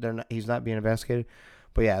 Mm-hmm. He's not being investigated.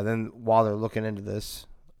 But yeah, then while they're looking into this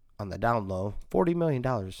on the down low, $40 million.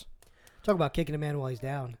 Talk about kicking a man while he's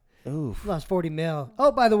down. Oof. Lost 40 mil.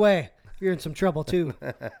 Oh, by the way, you're in some trouble too.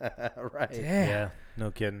 Right. Yeah.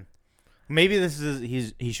 No kidding. Maybe this is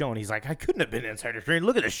he's showing. He's like, I couldn't have been insider trading.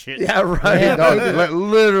 Look at this shit. Yeah, right. No,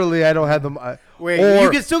 literally, I don't have them. Wait, or-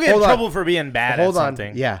 you can still get in hold on. trouble for being bad Hold at on.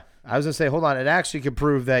 something. Yeah. I was going to say, hold on. It actually could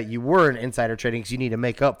prove that you were in insider trading because you need to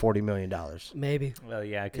make up $40 million. Maybe. Well,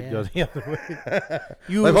 yeah, I could Yeah. go the other way.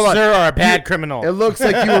 You, Like, hold on. sir, are a bad criminal. It looks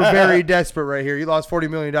like you were very desperate right here. You lost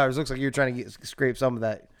 $40 million. Looks like you were trying to scrape some of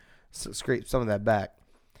that back.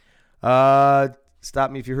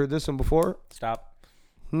 Stop me if you heard this one before. Stop.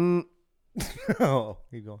 Oh,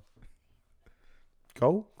 you go.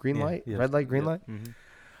 go. Green Yeah, light. yes, Red light, green yeah. light. Mm-hmm.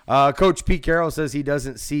 Coach Pete Carroll says he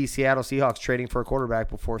doesn't see Seattle Seahawks trading for a quarterback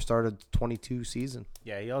before start of the 22 season.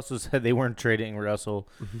 Yeah, he also said they weren't trading Russell.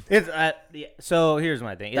 It's so here's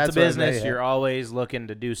my thing. It's That's a what I business. meant, yeah. You're always looking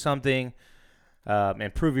to do something,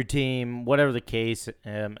 improve your team, whatever the case.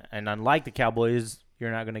 And unlike the Cowboys,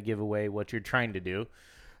 you're not going to give away what you're trying to do.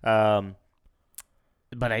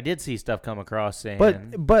 But I did see stuff come across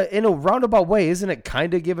saying, But in a roundabout way, isn't it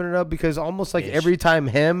kind of giving it up? Because almost like Ish. every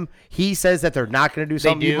time he says that they're not going to do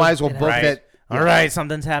something, you do. might as well It book right. that. All right,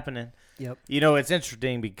 something's happening. Yep. You know, it's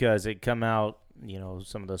interesting because it come out, you know,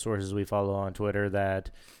 some of the sources we follow on Twitter that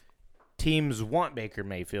teams want Baker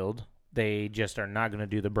Mayfield. They just are not going to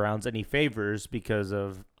do the Browns any favors because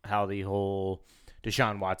of how the whole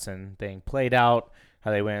Deshaun Watson thing played out,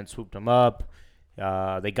 how they went and swooped him up.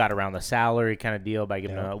 They got around the salary kind of deal by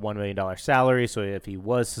giving him a $1 million salary. So if he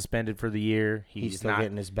was suspended for the year, He's still not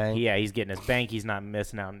getting his bank. Yeah, he's getting his bank. He's not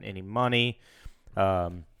missing out on any money.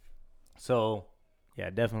 So,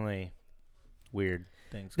 yeah, definitely weird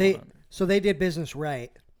things going on. So they did business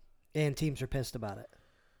right, and teams are pissed about it,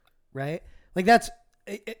 right? Like that's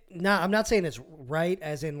not. I'm not saying it's right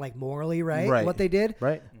as in like morally right, what they did,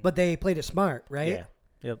 Right. but they played it smart, right? Yeah.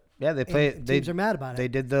 Yep. Yeah, they play. And teams are mad about it. They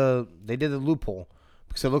did the loophole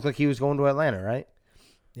because it looked like he was going to Atlanta, right?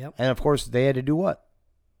 Yep. And of course, they had to do what?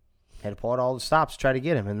 Had to pull out all the stops to try to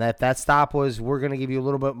get him, and that stop was, we're going to give you a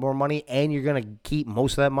little bit more money, and you're going to keep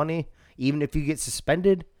most of that money, even if you get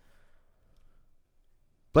suspended.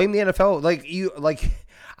 Blame the NFL.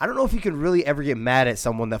 I don't know if you can really ever get mad at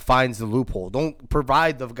someone that finds the loophole. Don't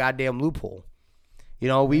provide the goddamn loophole. You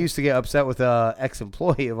know, we used to get upset with an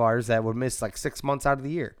ex-employee of ours that would miss like 6 months out of the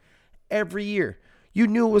year. Every year. You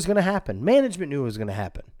knew it was going to happen. Management knew it was going to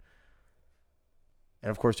happen. And,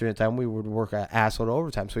 of course, during the time, we would work an asshole to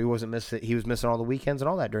overtime. So he was missing all the weekends and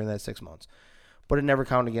all that during that 6 months. But it never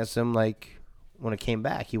counted against him. Like, when it came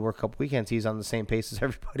back, he worked a couple weekends. He's on the same pace as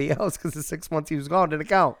everybody else because the 6 months he was gone didn't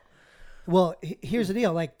count. Well, here's the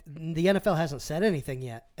deal. Like the NFL hasn't said anything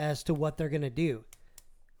yet as to what they're going to do.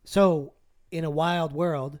 So in a wild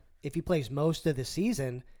world, if he plays most of the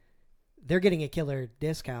season, they're getting a killer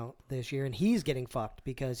discount this year, and he's getting fucked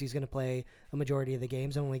because he's going to play a majority of the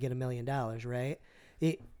games and only get $1 million, right?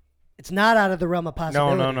 It's not out of the realm of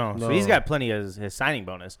possibility. No. So he's got plenty of his signing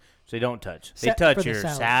bonus, so they don't touch. They For touch the your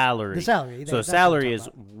salary. salary. The salary. So That's what salary I'm is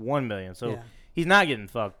talking $1 million. So Yeah. he's not getting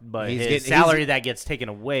fucked, but He's his getting- salary that gets taken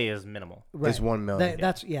away is minimal. Right. It's $1 million.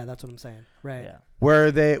 That's what I'm saying. Right. Yeah.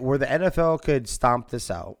 Where the NFL could stomp this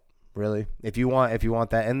out, really, if you want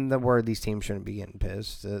that, and where these teams shouldn't be getting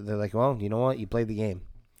pissed. They're like, well, you know what, you played the game.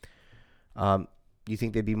 You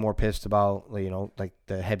think they'd be more pissed about, like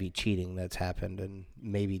the heavy cheating that's happened and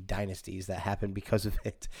maybe dynasties that happened because of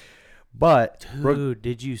it. But Dude,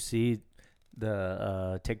 did you see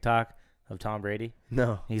the TikTok of Tom Brady?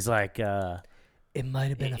 no, He's like, It might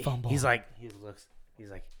have been a fumble. He's like,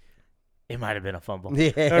 it might have been a fumble.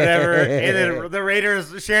 Yeah. Or whatever. And then the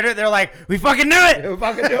Raiders shared it. They're like, we fucking knew it. we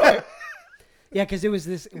fucking do it. Yeah, because it was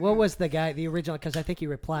this. What was the guy, the original? Because I think he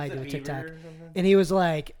replied to a TikTok, and he was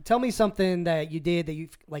like, "Tell me something that you did that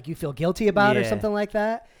you feel guilty about, or Yeah. something like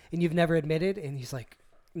that, and you've never admitted." And he's like,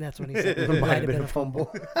 and "That's when he said it might have been a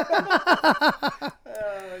fumble."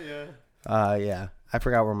 Yeah. I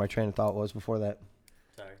forgot where my train of thought was before that.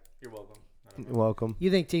 Sorry. You're welcome. You're welcome.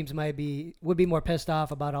 You think teams would be more pissed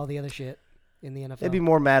off about all the other shit in the NFL? They'd be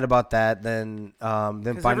more mad about that than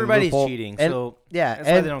finding everybody's loophole. cheating, And, so yeah, that's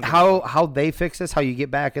why and they don't get how they fix this, how you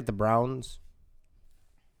get back at the Browns,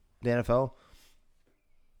 the NFL,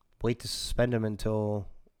 wait to suspend them until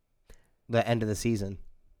the end of the season.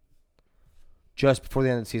 Just before the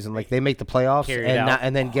end of the season, like they make the playoffs, Carry it out.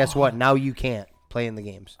 and then guess what? Now you can't play in the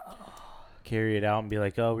games. Carry it out and be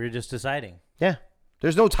like, oh, we were just deciding. Yeah,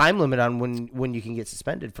 there's no time limit on when you can get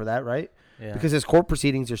suspended for that, right? Yeah. Because his court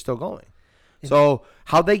proceedings are still going. So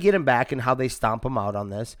how they get him back and how they stomp him out on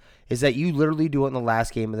this is that you literally do it in the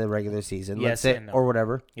last game of the regular season, Yes let's say, and no. or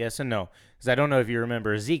whatever. Yes and no. Because I don't know if you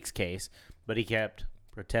remember Zeke's case, but he kept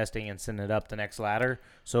protesting and sending it up the next ladder.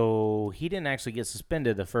 So he didn't actually get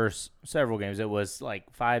suspended the first several games. It was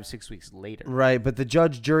like 5-6 weeks later. Right, but the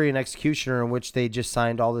judge, jury, and executioner in which they just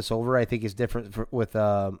signed all this over, I think is different with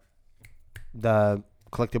the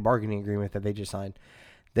collective bargaining agreement that they just signed.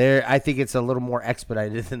 There, I think it's a little more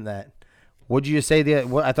expedited than that. What'd you just say?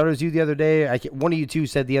 I thought it was you the other day. One of you two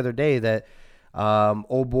said the other day that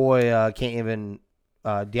old boy can't even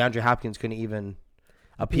DeAndre Hopkins couldn't even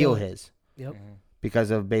appeal his Yep.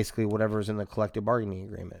 because of basically whatever's in the collective bargaining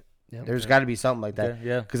agreement. Yep. There's got to be something like that. Okay,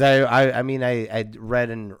 yeah. Because I mean I read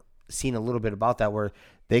and seen a little bit about that where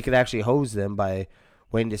they could actually hose them by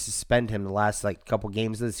waiting to suspend him the last like couple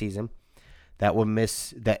games of the season. That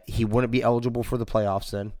he wouldn't be eligible for the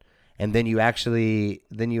playoffs then, and then you actually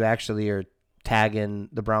are tagging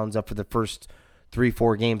the Browns up for the first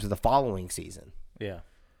 3-4 games of the following season. Yeah.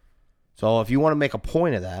 So if you want to make a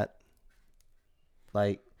point of that,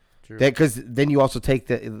 like True. that, because then you also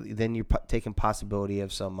then you're taking possibility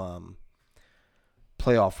of some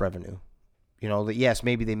playoff revenue. You know that yes,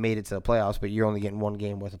 maybe they made it to the playoffs, but you're only getting one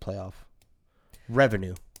game worth of playoff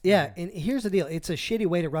revenue. Yeah, and here's the deal. It's a shitty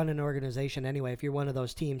way to run an organization anyway. If you're one of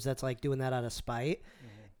those teams that's like doing that out of spite,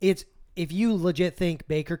 it's if you legit think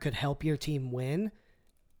Baker could help your team win,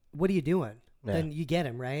 what are you doing? Yeah. Then you get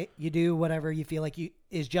him, right? You do whatever you feel like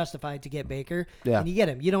is justified to get Baker, Yeah. and you get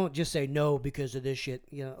him. You don't just say no because of this shit.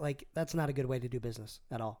 You know, like that's not a good way to do business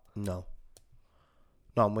at all. No,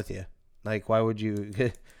 I'm with you. Like, why would you?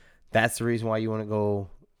 That's the reason why you want to go.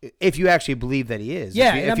 If you actually believe that he is.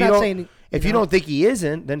 Yeah, if you, and if I'm you not don't, saying if you don't think he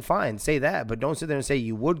isn't, then fine, say that. But don't sit there and say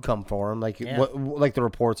you would come for him, like like the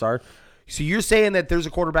reports are. So you're saying that there's a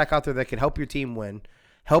quarterback out there that could help your team win,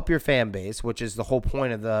 help your fan base, which is the whole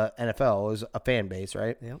point of the NFL is a fan base,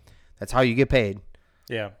 right? Yep. That's how you get paid,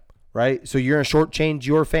 Yeah. right? So you're going to shortchange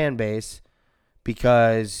your fan base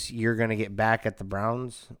because you're going to get back at the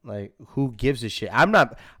Browns. Like, who gives a shit? I'm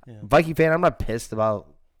not Viking fan. I'm not pissed about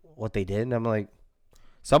what they did. I'm like,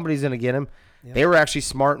 somebody's going to get him. Yep. They were actually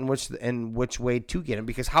smart in which way to get him,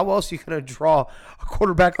 because how else are you going to draw a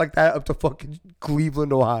quarterback like that up to fucking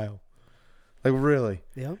Cleveland, Ohio? Like, really?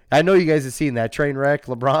 Yep. I know you guys have seen that train wreck,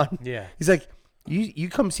 LeBron. Yeah. He's like, you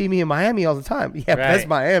come see me in Miami all the time. Yeah, but Right. that's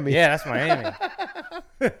Miami. Yeah, that's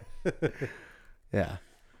Miami. Yeah.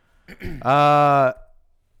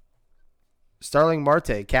 Starling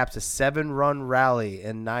Marte caps a 7-run rally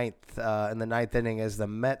in the ninth inning as the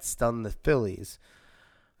Mets stun the Phillies.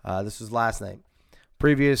 This was last night.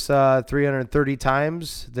 Previous 330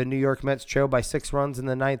 times the New York Mets trailed by 6 runs in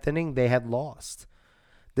the ninth inning, they had lost.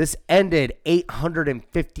 This ended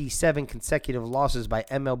 857 consecutive losses by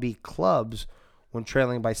MLB clubs when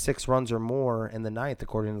trailing by 6 runs or more in the ninth,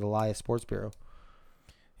 according to the Elias Sports Bureau.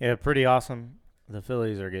 Yeah, pretty awesome. The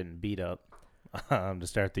Phillies are getting beat up to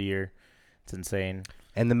start the year. It's insane.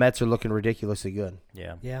 And the Mets are looking ridiculously good.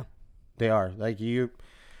 Yeah. Yeah. They are.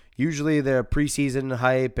 Usually the preseason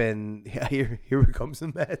hype, and here comes the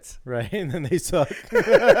Mets. Right, and then they suck.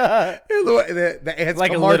 the ants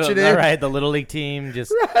Like come a little, marching in. right? The little league team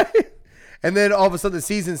just. Right. And then all of a sudden the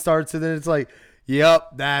season starts, and then it's like, yep,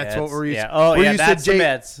 that's what we're used to. Yeah. Oh, we're yeah, used that's to the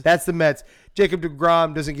Mets. That's the Mets. Jacob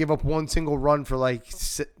deGrom doesn't give up one single run for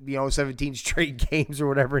 17 straight games or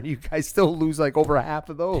whatever, and you guys still lose like over half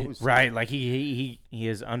of those. Right, like he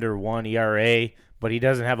is under 1 ERA, but he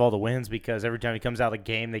doesn't have all the wins because every time he comes out of the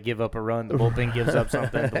game, they give up a run. The bullpen gives up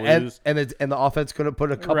something to lose. and the offense couldn't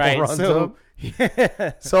put a couple Right, runs so-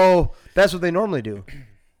 up. So that's what they normally do.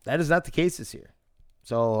 That is not the case this year.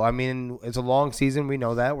 So, I mean, it's a long season. We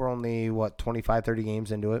know that. We're only, 25, 30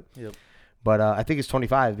 games into it. Yep. But I think it's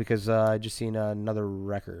 25 because I just seen another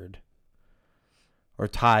record. Or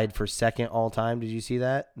tied for second all-time. Did you see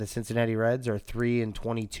that? The Cincinnati Reds are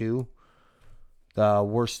 3-22. The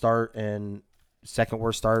worst start and second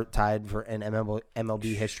worst start tied for in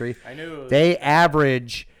MLB history. I knew. They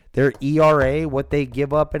average their ERA, what they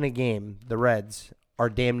give up in a game, the Reds, are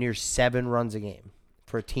damn near 7 runs a game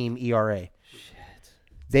for a team ERA.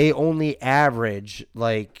 They only average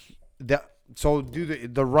the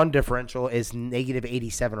run differential is negative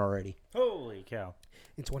 87 already. Holy cow.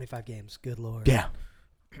 In 25 games. Good Lord. Yeah.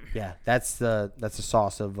 Yeah, that's the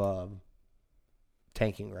sauce of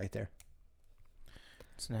tanking right there.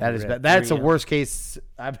 That is bad. That's the worst case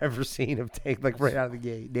I've ever seen of tank right out of the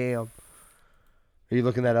gate. Damn. Are you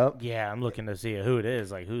looking that up? Yeah, I'm looking to see who it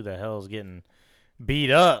is. Like, who the hell's getting beat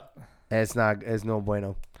up? It's no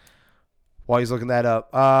bueno. While he's looking that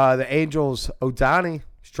up, the Angels, Ohtani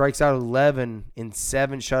strikes out 11 in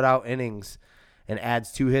 7 shutout innings and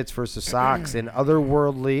adds 2 hits versus Sox. An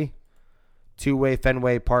otherworldly two-way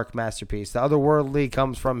Fenway Park masterpiece. The otherworldly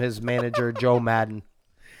comes from his manager, Joe Madden.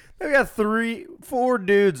 They got 4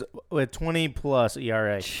 dudes with 20+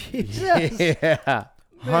 ERA. Jesus. Yeah.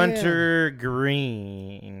 Hunter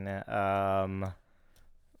Green.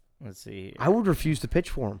 Let's see. I would refuse to pitch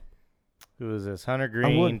for him. Who is this? Hunter would.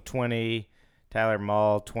 Green, 20. Tyler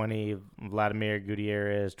Mahl, 20. Vladimir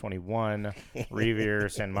Gutierrez, 21. Revere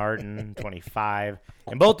San Martin, 25.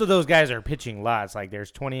 And both of those guys are pitching lots. Like,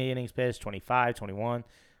 there's 20 innings pitched, 25, 21,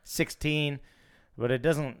 16. But it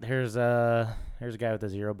doesn't. Here's a guy with a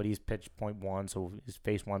 0, but he's pitched 0.1, so he's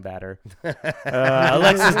faced 1 batter.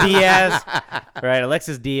 Alexis Diaz. Right,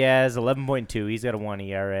 Alexis Diaz, 11.2. He's got a 1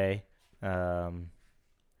 ERA.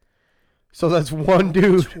 So that's one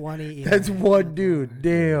dude. 20. That's one dude.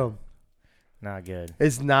 Damn. Not good.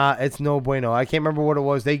 It's no bueno. I can't remember what it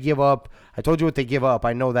was. They give up. I told you what they give up.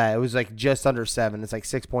 I know that. It was like just under 7. It's like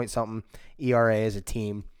 6-point-something ERA as a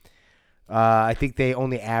team. I think they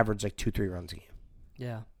only average like 2-3 runs a game.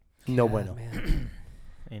 Yeah. No Yeah, bueno. man.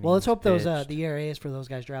 Well, let's hope those the ERAs for those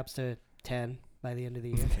guys drops to 10 by the end of the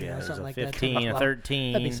year. Yeah, there's something a like 15, that. a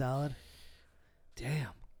 13. That'd be solid. Damn.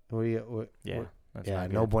 Yeah. That's Yeah,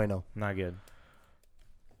 not no good. bueno. Not good.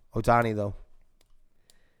 Ohtani though.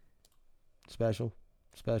 Special.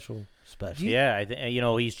 Yeah, I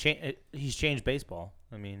think he's changed baseball.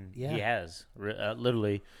 I mean, Yeah. he has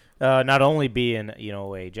literally. Not only being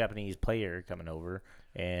a Japanese player coming over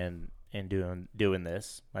and doing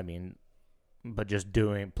this. I mean, but just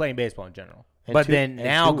playing baseball in general. And but two- then and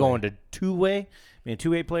now two-way. going to two-way. I mean, a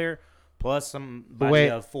two-way player plus somebody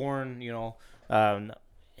of foreign.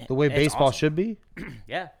 The way it's baseball awesome. should be.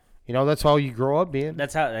 Yeah. That's how you grow up being.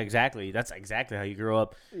 That's exactly how you grow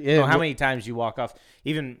up. Yeah, How many times you walk off?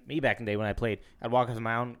 Even me back in the day when I played, I'd walk off the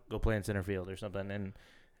mound, go play in center field or something, and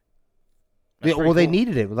They that's pretty cool.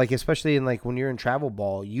 needed it. Like especially in when you're in travel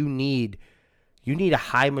ball, you need a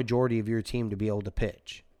high majority of your team to be able to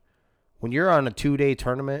pitch. When you're on a 2-day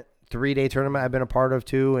tournament, 3-day tournament I've been a part of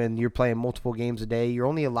too, and you're playing multiple games a day, you're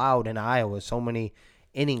only allowed in Iowa so many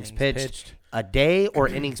innings pitched a day or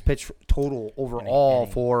innings pitched total overall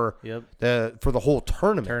Inning. for Yep. the whole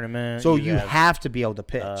tournament. So you have to be able to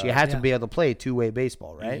pitch. You have to be able to play two-way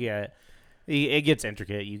baseball, right? Yeah. It gets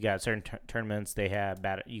intricate. You got certain tournaments. They have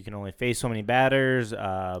you can only face so many batters.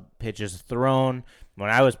 Pitches thrown. When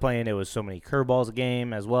I was playing, it was so many curveballs a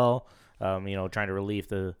game as well. Trying to relieve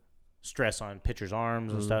the stress on pitchers'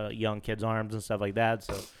 arms and stuff, young kids' arms and stuff like that.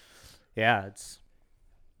 So, yeah, it's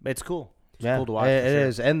cool. It's cool to watch. It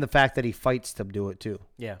is, and the fact that he fights to do it too.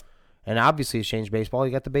 Yeah. And obviously, it's changed baseball.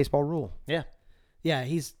 You got the baseball rule. Yeah. Yeah,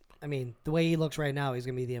 the way he looks right now, he's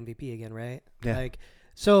going to be the MVP again, right? Yeah.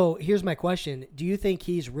 So here's my question. Do you think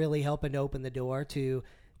he's really helping to open the door to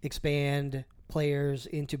expand players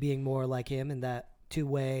into being more like him in that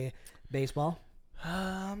two-way baseball?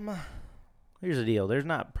 Here's the deal. There's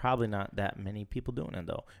probably not that many people doing it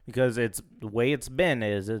though, because it's the way it's been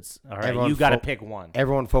is it's all right. Everyone You got to pick one.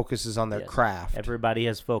 Everyone focuses on their Yes. craft. Everybody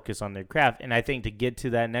has focus on their craft, and I think to get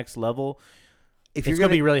to that next level, If it's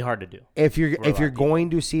going to be really hard to do. if you're for a lot of going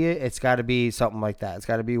to see it, it's got to be something like that. It's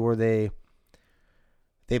got to be where they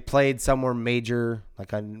played somewhere major,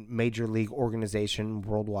 like a major league organization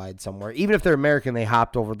worldwide somewhere. Even if they're American, they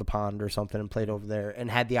hopped over the pond or something and played over there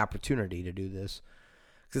and had the opportunity to do this.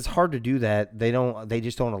 Because it's hard to do that. They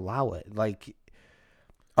just don't allow it. Like,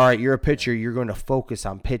 all right, you're a pitcher. You're going to focus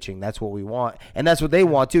on pitching. That's what we want, and that's what they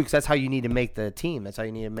want too. Because that's how you need to make the team. That's how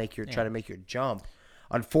you need to make try to make your jump.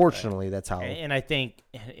 Unfortunately, that's how. And I think,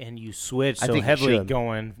 and you switch I so think you heavily should.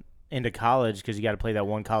 going into college because you got to play that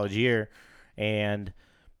one college year, and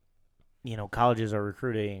colleges are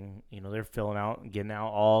recruiting. They're filling out and getting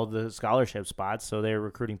out all the scholarship spots, so they're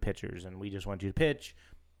recruiting pitchers, and we just want you to pitch.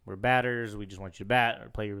 We're batters. We just want you to bat or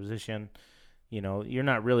play your position. You're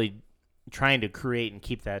not really trying to create and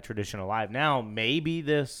keep that tradition alive. Now, maybe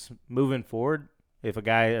this moving forward, if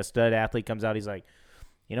a stud athlete comes out, he's like,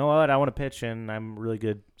 you know what, I want to pitch and I'm a really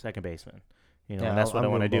good second baseman. And that's what I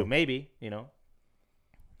want to do. Maybe,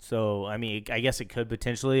 So, I mean, I guess it could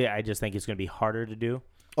potentially. I just think it's going to be harder to do.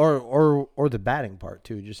 Or the batting part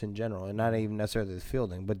too, just in general, and not even necessarily the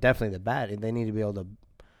fielding, but definitely the batting. They need to be able to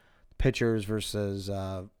pitchers versus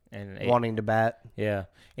wanting to bat. Yeah,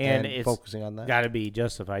 and it's focusing on that. Got to be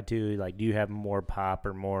justified too. Like, do you have more pop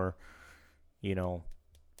or more,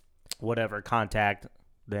 whatever contact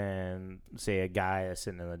than say a guy that's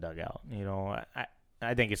sitting in the dugout?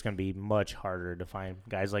 I think it's going to be much harder to find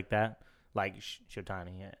guys like that, like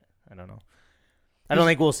Shotani. I don't know. I don't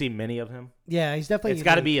think we'll see many of him. Yeah, he's definitely. It's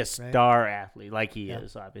got to be a star athlete like he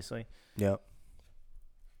is, obviously. Yep.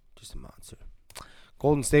 Just a monster.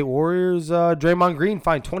 Golden State Warriors, Draymond Green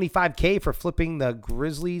fined $25K for flipping the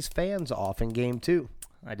Grizzlies fans off in Game 2.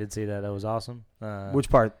 I did see that. That was awesome. Which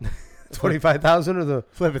part? 25,000 or the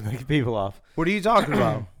flipping the people off? What are you talking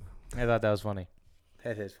about? I thought that was funny.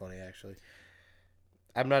 That is funny, actually.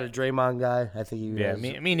 I'm not a Draymond guy. I think you guys.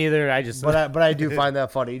 Me neither. I just but I do find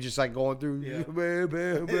that funny. He's just like going through. Yeah. Bam,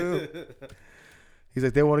 bam, bam. He's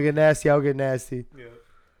like, they want to get nasty, I'll get nasty. Yeah.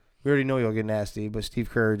 We already know you'll get nasty, but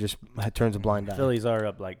Steve Kerr just turns a blind eye. Phillies are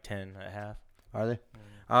up like 10 at half. Are they?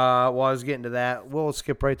 Well, I was getting to that. We'll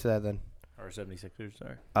skip right to that then. Or 76ers,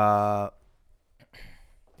 sorry.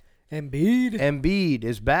 Embiid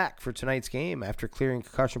is back for tonight's game after clearing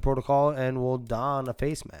concussion protocol and will don a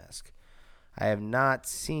face mask. I have not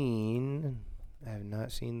seen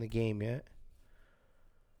the game yet.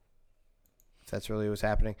 If that's really what's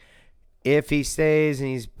happening. If he stays and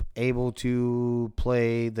he's able to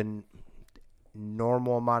play the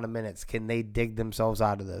normal amount of minutes, can they dig themselves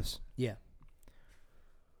out of this? Yeah.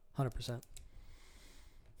 100%.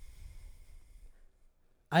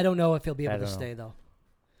 I don't know if he'll be able to stay, though.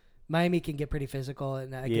 Miami can get pretty physical,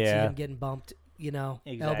 and I can see him getting bumped,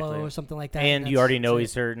 elbow or something like that. And you already know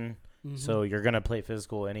he's hurting, so you're going to play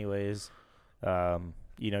physical anyways.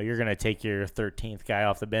 You're going to take your 13th guy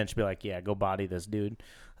off the bench and be like, yeah, go body this dude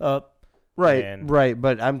up. Right.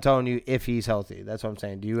 But I'm telling you, if he's healthy, that's what I'm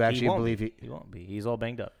saying. Do you actually believe he won't be? He's all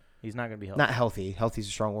banged up. He's not going to be healthy. Not healthy. Healthy is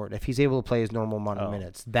a strong word. If he's able to play his normal amount of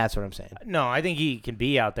minutes, that's what I'm saying. No, I think he can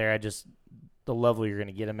be out there. The level you're going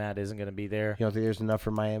to get him at isn't going to be there. You don't think there's enough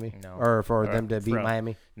for Miami? No. Or for them to beat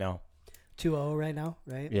Miami? No. 2-0 right now,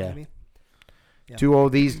 right? Yeah. Miami? Yeah.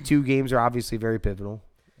 2-0. These two games are obviously very pivotal.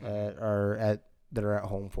 That are at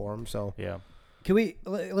home for them. So yeah.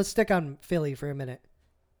 Let's stick on Philly for a minute.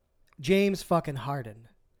 James fucking Harden.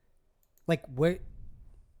 Like, where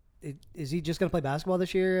is he just gonna play basketball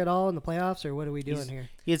this year at all in the playoffs, or what are we doing here?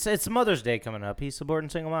 It's Mother's Day coming up. He's supporting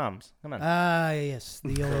single moms. Come on. Yes,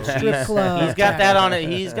 the old strip club. He's got that on it.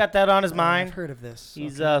 He's got that on his mind. I've heard of this.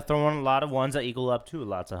 He's throwing a lot of ones that equal up to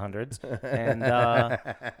lots of hundreds. And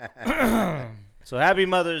so happy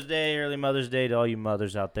Mother's Day, early Mother's Day to all you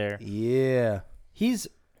mothers out there. Yeah. He's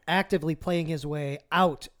actively playing his way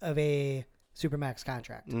out of a Supermax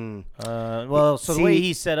contract. The way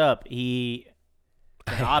he's set up, he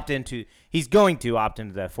can he's going to opt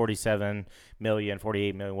into that $47 million,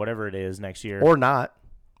 $48 million, whatever it is next year. Or not.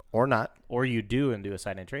 Or you do and do a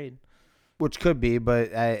sign and trade. Which could be,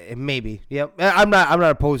 but maybe. Yep. I'm not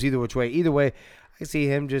opposed either which way. Either way, I see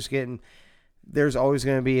him just getting. There's always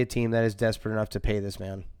going to be a team that is desperate enough to pay this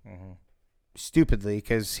man. Mm-hmm. Stupidly,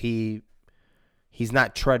 because he's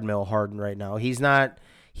not treadmill Harden right now. He's not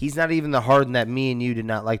even the Harden that me and you did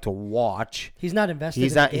not like to watch. He's not invested.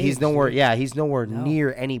 He's not. He's nowhere. Yeah, he's nowhere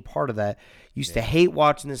near any part of that. Used to hate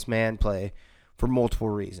watching this man play for multiple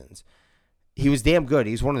reasons. he was damn good.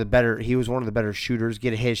 He was one of the better shooters,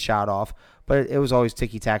 get his shot off. But it was always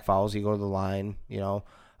ticky-tack fouls. You go to the line,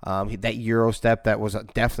 that Euro step, that was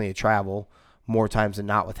definitely a travel more times than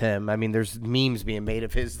not with him. I mean, there's memes being made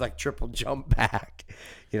of his like triple jump back,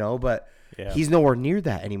 but he's nowhere near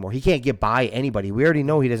that anymore. He can't get by anybody. We already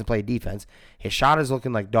know he doesn't play defense. His shot is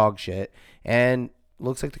looking like dog shit, and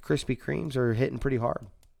looks like the Krispy Kremes are hitting pretty hard.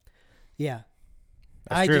 Yeah.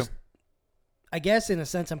 That's true. I guess in a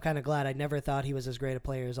sense, I'm kind of glad. I never thought he was as great a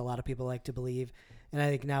player as a lot of people like to believe. And I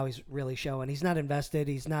think now he's really showing. He's not invested.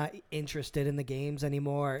 He's not interested in the games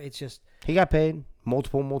anymore. It's just. He got paid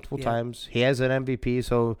multiple times. He has an MVP,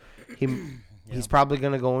 so he's probably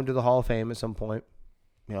going to go into the Hall of Fame at some point.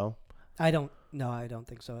 I don't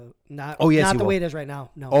think so. Not the will. Way it is right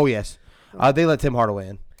now. No. Oh, yes. They let Tim Hardaway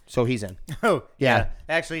in. So he's in. Oh, yeah.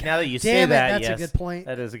 Actually, now that you say that, that's a good point.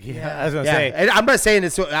 That is a good. Yeah. I was going to say. And I'm not saying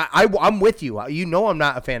this. I'm with you. I'm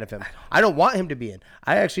not a fan of him. I don't want him to be in.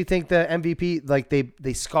 I actually think the MVP,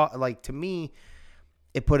 like to me,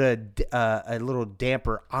 it put a little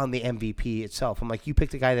damper on the MVP itself. I'm like, you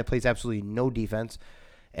picked a guy that plays absolutely no defense,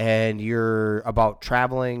 and you're about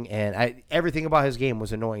traveling, and everything about his game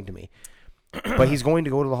was annoying to me. But he's going to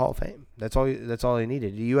go to the Hall of Fame. That's all he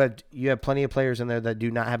needed. You have plenty of players in there that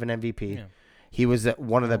do not have an MVP. Yeah. He was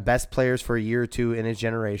one of the best players for a year or two in his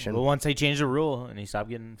generation. Well, once they changed the rule and he stopped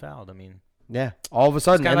getting fouled, I mean, yeah, all of a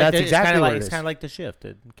sudden, and that's exactly what it is. It's kind of like the shift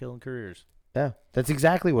at killing careers. Yeah, that's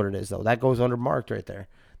exactly what it is, though. That goes undermarked right there.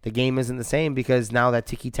 The game isn't the same because now that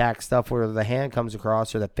ticky-tack stuff where the hand comes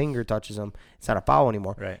across or the finger touches him, it's not a foul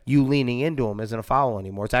anymore. Right. You leaning into him isn't a foul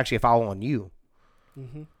anymore. It's actually a foul on you.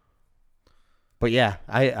 Mm-hmm. But yeah,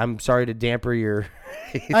 I'm sorry to damper your.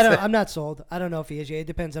 I'm not sold. I don't know if he is. It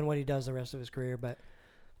depends on what he does the rest of his career, but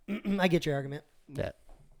I get your argument. Yeah,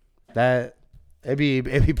 that it'd be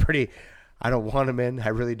pretty. I don't want him in. I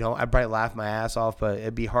really don't. I'd probably laugh my ass off, but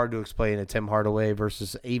it'd be hard to explain a Tim Hardaway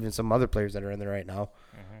versus even some other players that are in there right now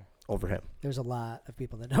over him. There's a lot of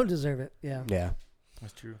people that don't deserve it. Yeah. Yeah,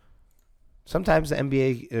 that's true. Sometimes the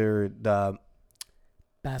NBA or the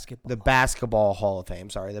basketball Hall of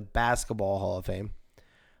Fame. Sorry, the basketball Hall of Fame.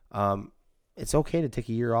 It's okay to take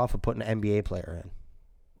a year off of putting an NBA player in.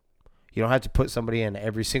 You don't have to put somebody in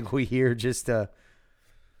every single year just to.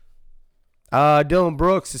 Dylan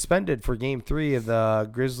Brooks suspended for Game 3 of the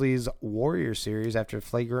Grizzlies Warriors series after a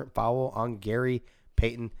flagrant foul on Gary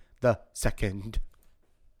Payton II.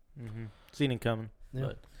 Mm-hmm. Seen it coming,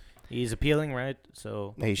 but he's appealing, right?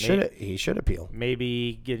 So he should appeal.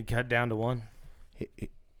 Maybe get cut down to one.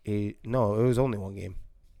 No, it was only one game.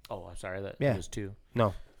 Oh, I'm sorry. It was two.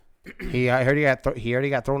 No, he already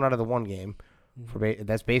got thrown out of the one game.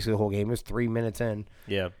 That's basically the whole game. It was 3 minutes in.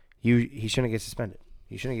 Yeah, he shouldn't get suspended.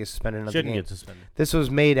 He shouldn't get suspended another game. Shouldn't get suspended. This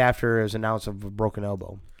was made after it was announced of a broken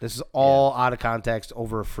elbow. This is all out of context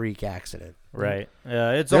over a freak accident. Right.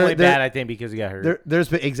 It's only bad, I think, because he got hurt. There's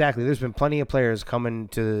been plenty of players coming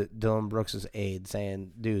to Dylan Brooks' aid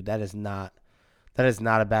saying, "Dude, that is not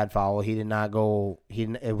a bad foul. He did not go.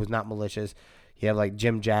 It was not malicious." You have like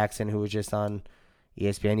Jim Jackson, who was just on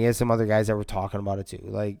ESPN. You have some other guys that were talking about it too.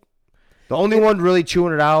 Like the only one really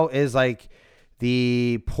chewing it out is like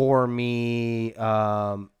the poor me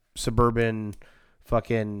suburban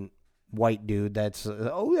fucking white dude. That's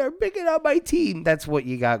they're picking up my team. That's what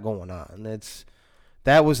you got going on.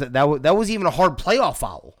 That was even a hard playoff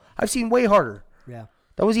foul. I've seen way harder. Yeah.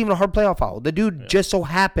 That was even a hard playoff foul. The dude just so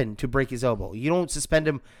happened to break his elbow. You don't suspend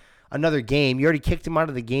him another game. You already kicked him out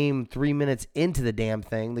of the game 3 minutes into the damn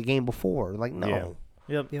thing the game before. Like, no.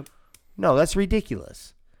 Yeah. Yep. No, that's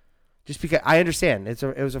ridiculous. Just because I understand it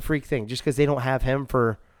was a freak thing. Just because they don't have him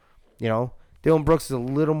for, Dylan Brooks is a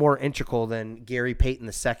little more integral than Gary Payton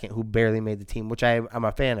II, who barely made the team, which I'm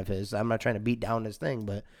a fan of his. I'm not trying to beat down his thing,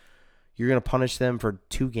 but you're going to punish them for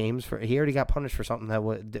 2 games. He already got punished for something that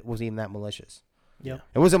wasn't even that malicious. Yeah,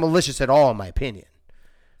 it wasn't malicious at all, in my opinion.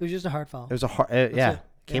 It was just a hard foul. It was a hard,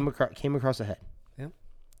 came across the head. Yep.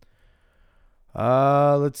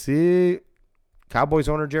 Let's see. Cowboys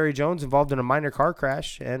owner Jerry Jones involved in a minor car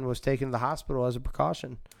crash and was taken to the hospital as a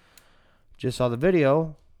precaution. Just saw the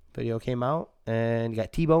video. Video came out and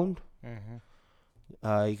got T-boned.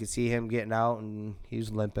 Mm-hmm. You could see him getting out and he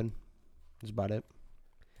was limping. That's about it.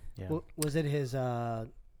 Yeah. Was it his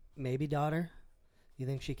maybe daughter? You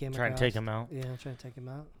think she came trying to take him out? Yeah, trying to take him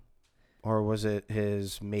out. Or was it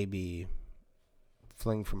his maybe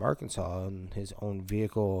fling from Arkansas on his own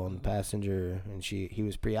vehicle on the passenger and he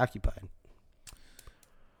was preoccupied?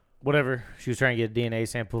 Whatever. She was trying to get a DNA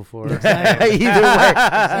sample for her.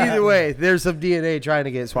 Either way, there's some DNA trying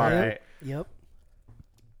to get swapped. Right. Yep.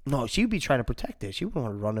 No, she would be trying to protect it. She wouldn't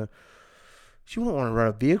want to run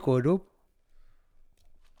a vehicle into him.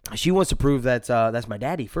 She wants to prove that's my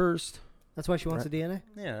daddy first. That's why she wants the DNA?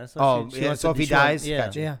 Yeah, that's Oh, yeah, so if he dies, yeah.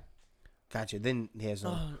 gotcha. Yeah. Gotcha. Then he has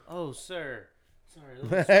no. Oh, sir. Sorry.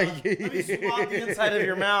 Let me swab the inside of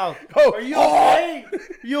your mouth. Oh, Are you okay?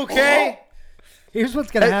 You okay? Here's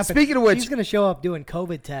what's gonna happen. Speaking of which, he's gonna show up doing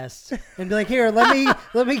COVID tests and be like, "Here, let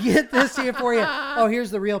me get this here for you." Oh,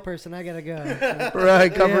 here's the real person. I gotta go.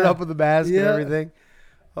 right, covered Yeah. up with the mask and Yeah. everything.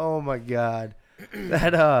 Oh my god.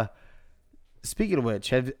 That Speaking of which,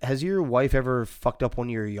 has your wife ever fucked up one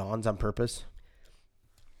of your yawns on purpose?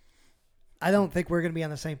 I don't think we're gonna be on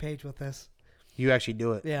the same page with this. You actually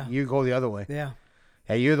do it. Yeah. You go the other way. Yeah.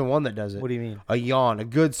 Yeah, you're the one that does it. What do you mean? A yawn, a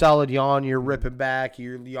good solid yawn. You're ripping back.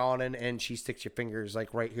 You're yawning, and she sticks your fingers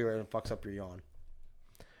like right here and fucks up your yawn.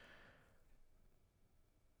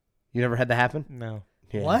 You never had that happen? No.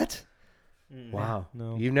 Yeah. What? Wow.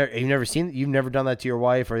 No. You've never done that to your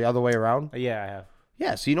wife or the other way around? Yeah, I have.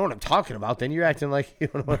 Yeah, so you know what I'm talking about. Then you're acting like you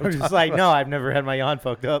don't know what I'm I'm just talking like, no, I've never had my yawn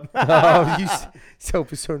fucked up. about. Oh, you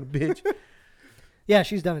self-assertive bitch. Yeah,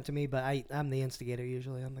 she's done it to me, but I'm the instigator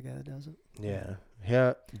usually. I'm the guy that does it. Yeah.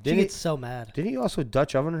 Yeah. She Didn't gets so mad. he also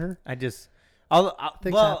Dutch oven her? Things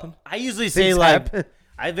Things happen. I usually say Things like happen.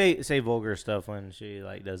 I say vulgar stuff when she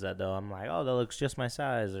like does that though. I'm like, oh, that looks just my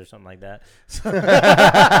size or something like that.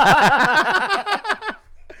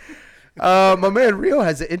 My man Rio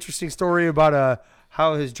has an interesting story about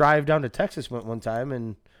how his drive down to Texas went one time,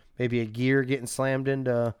 and maybe a vehicle getting slammed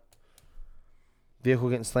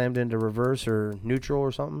into reverse or neutral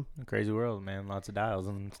or something. Crazy world, man. Lots of dials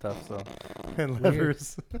and stuff. So and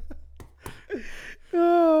levers.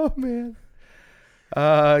 Oh man.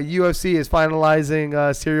 UFC is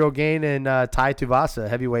finalizing Cyril Gane and Tai Tuivasa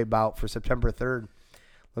heavyweight bout for September 3rd.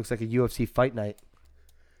 Looks like a UFC fight night.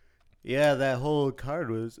 Yeah, that whole card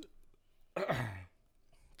was.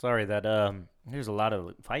 Sorry, that there's a lot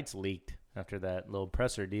of fights leaked after that little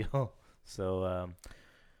presser deal. So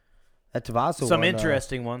That Tuivasa some one,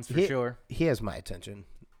 interesting ones for sure. He has my attention.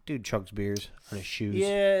 Dude chugs beers on his shoes.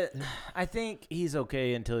 Yeah, I think he's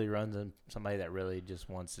okay until he runs into somebody that really just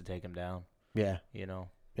wants to take him down. Yeah. You know.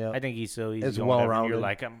 Yeah. I think he's so easy. It's going well-rounded. You're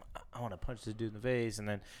like, I want to punch this dude in the face, and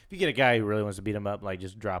then if you get a guy who really wants to beat him up, like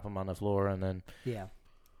just drop him on the floor, and then Yeah.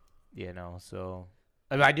 you know. So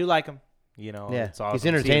I do like him. You know, Yeah. it's awesome. He's See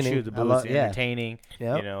him entertaining. shoot the I boots, yeah. entertaining.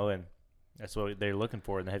 Yep. You know, and that's what they're looking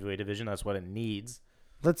for in the heavyweight division. That's what it needs.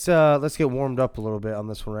 Let's get warmed up a little bit on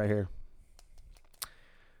this one right here.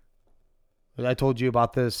 I told you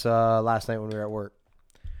about this last night when we were at work.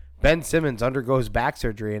 Ben Simmons undergoes back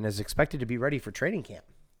surgery and is expected to be ready for training camp.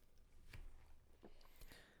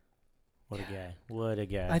 What a guy! What a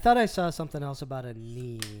guy! I thought I saw something else about a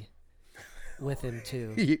knee with him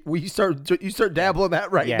too. Well, you start dabbling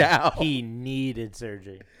that right yeah, now. he needed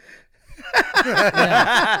surgery.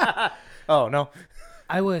 Yeah. Oh no!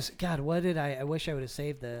 I wish I would have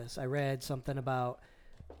saved this. I read something about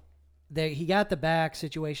he got the back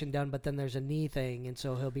situation done, but then there's a knee thing, and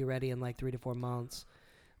so he'll be ready in like 3 to 4 months.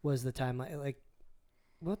 Was the time like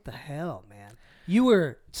what the hell, man? You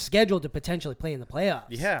were scheduled to potentially play in the playoffs.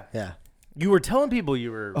 Yeah, Yeah. you were telling people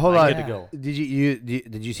you were Hold like, on. good to go.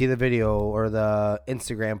 Did you see the video or the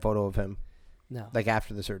Instagram photo of him No. like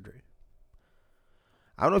after the surgery?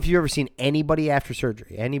 I don't know if you've ever seen anybody after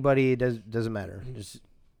surgery. Anybody doesn't matter. Just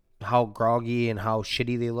how groggy and how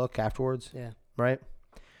shitty they look afterwards. Yeah. Right?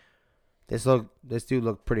 This dude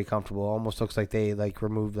looked pretty comfortable. Almost looks like they like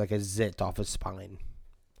removed like a zit off his spine.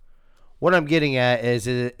 What I'm getting at is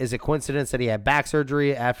a coincidence that he had back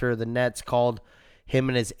surgery after the Nets called him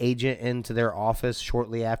and his agent into their office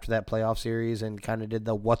shortly after that playoff series and kind of did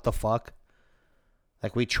the what the fuck?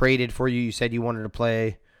 Like, we traded for you. You said you wanted to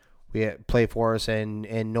play. We play for us, and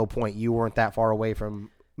no point. You weren't that far away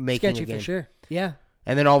from making Sketchy a game. for sure. Yeah.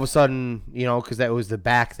 And then all of a sudden, you know, because that was the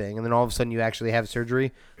back thing, and then all of a sudden you actually have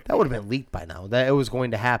surgery. That would have been leaked by now. That it was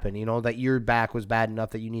going to happen, you know, that your back was bad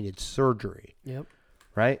enough that you needed surgery. Yep.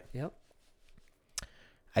 Right? Yep.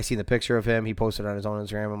 I seen the picture of him. He posted on his own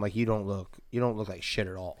Instagram. I'm like, you don't look like shit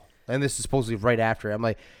at all. And this is supposedly right after. I'm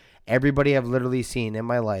like, everybody I've literally seen in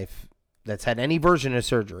my life that's had any version of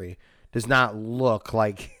surgery does not look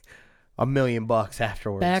like $1 million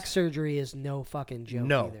afterwards. Back surgery is no fucking joke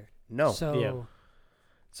either. No. So Yeah.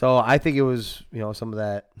 So I think it was, you know, some of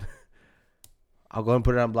that. I'll go and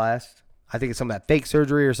put it on blast. I think it's some of that fake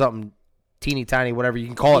surgery or something teeny tiny, whatever you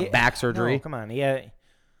can call it, back surgery. No, come on,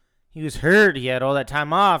 he was hurt. He had all that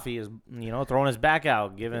time off. He was, you know, throwing his back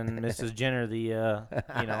out, giving Mrs. Jenner the,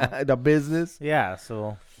 you know, the business. yeah.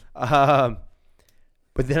 So But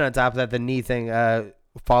then on top of that, the knee thing.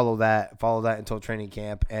 Follow that until training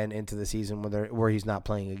camp and into the season where he's not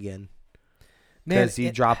playing again. man, Because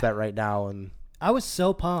he dropped that right now, and I was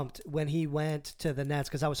so pumped when he went to the Nets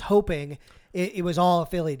because I was hoping it was all a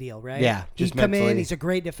Philly deal, right? Yeah, just he'd come in. mentally. He's a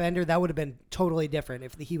great defender. That would have been totally different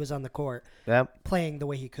if he was on the court Yep. playing the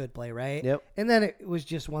way he could play, right? Yep. And then it was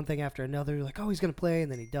just one thing after another. You're like, oh, he's gonna play,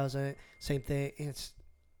 and then he doesn't. Same thing. It's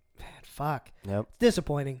fuck. Yep.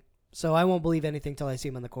 Disappointing. So I won't believe anything till I see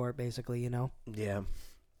him on the court. Basically, Yeah.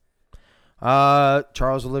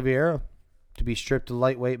 Charles Oliveira to be stripped the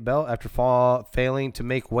lightweight belt after failing to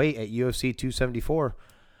make weight at UFC 274.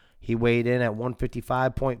 He weighed in at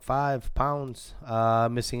 155.5 pounds,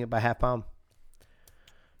 missing it by half pound.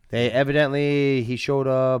 He showed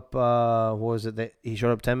up. What was it? He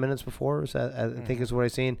showed up 10 minutes before. I think is what I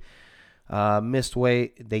seen. Missed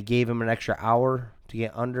weight. They gave him an extra hour to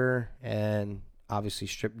get under, and obviously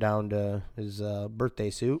stripped down to his birthday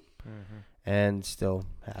suit, and still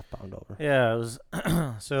half pound over. Yeah, it was.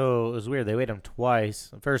 So it was weird. They weighed him twice.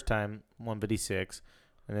 The first time, 156.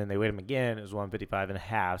 And then they weighed him again. It was 155 and a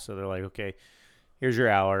half. So they're like, okay, here's your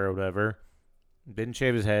hour or whatever. Didn't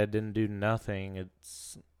shave his head. Didn't do nothing.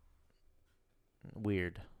 It's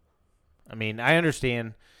weird. I mean, I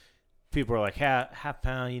understand people are like, half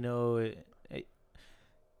pound,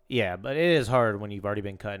 yeah, but it is hard when you've already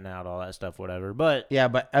been cutting out all that stuff, whatever. But Yeah,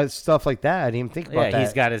 but stuff like that, I didn't even think about that.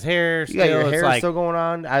 he's got his hair You still. got your It's hair like, still going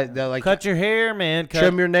on. Like cut your hair, man.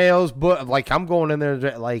 trim your nails, but like I'm going in there,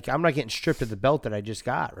 like I'm not getting stripped of the belt that I just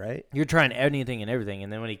got, right? You're trying anything and everything.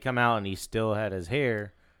 And then when he come out and he still had his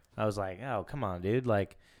hair, I was like, oh, come on, dude.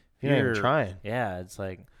 Like, You're not even trying. Yeah, it's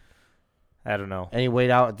like, I don't know. And he weighed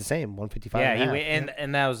out at the same 155. Yeah, and a half.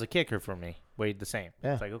 and that was the kicker for me. Weighed the same.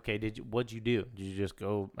 Yeah. It's like, okay, what'd you do? Did you just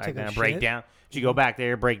go Take a break shit? down? Did you go back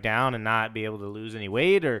there, break down, and not be able to lose any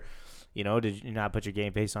weight, or did you not put your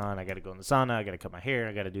game face on? I got to go in the sauna. I got to cut my hair.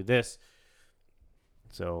 I got to do this.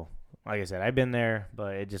 So, like I said, I've been there,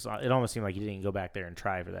 but it almost seemed like you didn't go back there and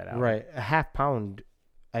try for that hour. Right, a half pound,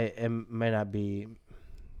 it may not be.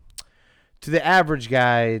 To the average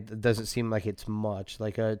guy, it doesn't seem like it's much.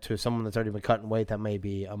 Like to someone that's already been cutting weight, that may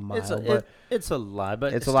be a mile. It's a lot,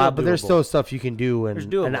 but it's a lot. But there's still stuff you can do in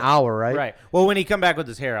an hour, right? Right. Well, when he come back with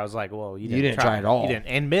his hair, I was like, well, you didn't try at all. You didn't,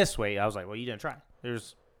 and miss weight. I was like, well, you didn't try.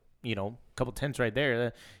 There's, a couple tenths right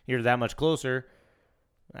there. You're that much closer.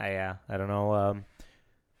 I don't know.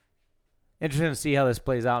 Interesting to see how this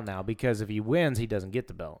plays out now, because if he wins, he doesn't get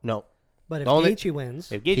the belt. No. But if Only- Gaethje wins,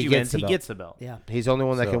 If Gaethje wins, he gets the belt. yeah. He's the only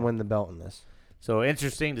one that So- can win the belt in this. So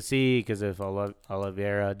interesting to see, because if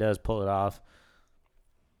Oliveira does pull it off,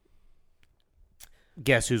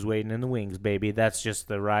 guess who's waiting in the wings, baby? That's just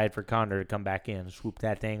the ride for Condor to come back in and swoop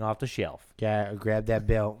that thing off the shelf. Yeah, grab that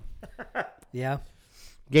belt. Yeah.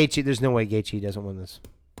 Gaethje, there's no way Gaethje doesn't win this.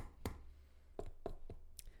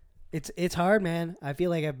 It's hard, man. I feel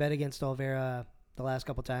like I've bet against Oliveira the last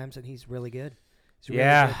couple times, and he's really good. He's really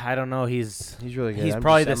good. I don't know. He's really good. He's I'm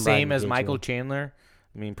probably just- the I'm same riding as Gaethje. Michael Chandler.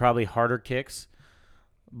 I mean, probably harder kicks,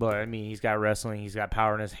 but I mean, he's got wrestling. He's got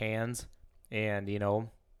power in his hands, and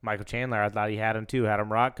Michael Chandler, I thought he had him too. Had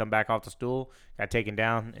him rock, come back off the stool, got taken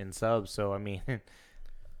down in subs. So I mean,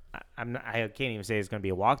 I can't even say it's going to be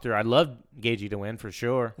a walkthrough. I'd love Gaethje to win for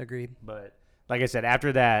sure, Agreed. but like I said,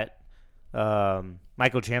 after that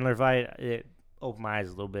Michael Chandler fight, it opened my eyes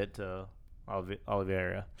a little bit to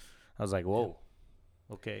Oliveira. I was like, whoa,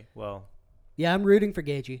 okay, well. Yeah, I'm rooting for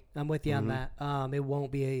Gaethje. I'm with you on that. It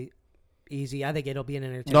won't be easy. I think it'll be an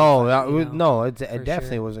entertaining fight, It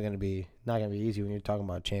definitely wasn't going to be not going to be easy when you're talking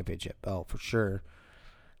about a championship belt for sure.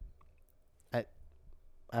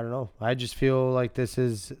 I don't know. I just feel like this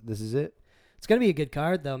is it. It's going to be a good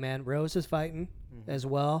card, though, man. Rose is fighting as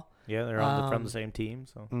well. Yeah, they're from the same team.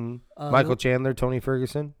 So Michael Chandler, Tony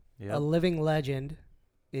Ferguson. yeah, A living legend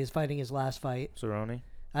is fighting his last fight. Cerrone.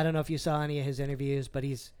 I don't know if you saw any of his interviews, but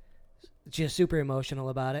he's just super emotional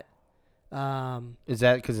about it. Is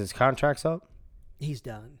that because his contract's up? He's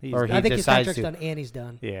done. Or he I think his decides contract's to. done and he's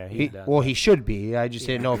done. Yeah, he's done. Well, he should be. I just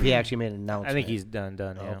didn't know if he actually made an announcement. I think he's done.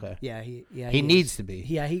 Oh, Yeah. okay. Yeah, he He needs to be.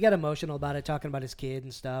 Yeah, he got emotional about it, talking about his kid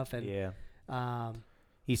and stuff. And Yeah.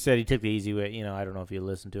 He said he took the easy way. I don't know if you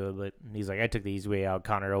listened to it, but he's like, I took the easy way out.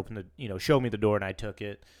 Connor opened the, showed me the door and I took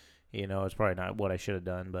it. It's probably not what I should have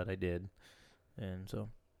done, but I did. And so.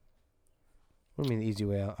 What do you mean the easy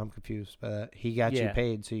way out? I'm confused by that. He got you Yeah.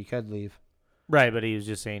 paid, so you could leave. Right, but he was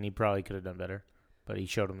just saying he probably could have done better. But he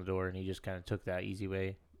showed him the door and he just kind of took that easy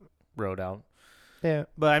way road out. Yeah.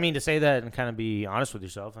 But I mean, to say that and kind of be honest with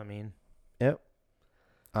yourself, I mean. Yep.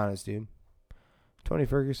 Honest, dude. Tony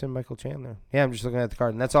Ferguson, Michael Chandler. Yeah, I'm just looking at the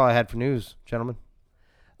card, and that's all I had for news, gentlemen.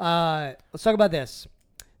 Let's talk about this.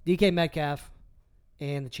 DK Metcalf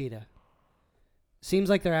and the Cheetah. Seems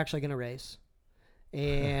like they're actually going to race.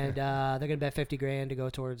 and they're going to bet $50,000 to go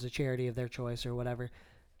towards a charity of their choice or whatever.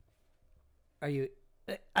 Are you?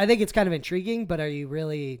 I think it's kind of intriguing, but are you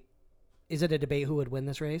really? Is it a debate who would win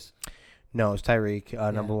this race? No, it's Tyreek,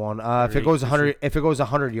 number one. If it Tyreek, goes for 100, if it goes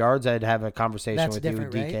 100 yards, I'd have a conversation That's with you,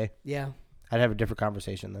 different, DK. right? Yeah. I'd have a different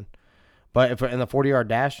conversation then. But if in the 40-yard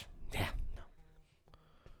dash, yeah, no.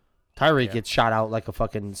 Tyreek gets shot out like a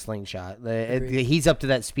fucking slingshot. Agreed. He's up to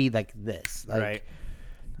that speed like this. Like, Right.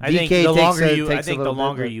 I DK think the longer takes a I think the little bit,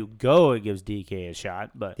 longer but- you go, it gives DK a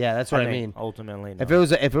shot. But Yeah, that's what I think mean. Ultimately, no. If it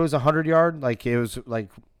was 100-yard, like it was like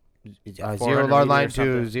 0 400 yard line meter or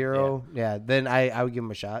to something. 0, then I would give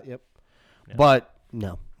him a shot. Yep. Yeah. But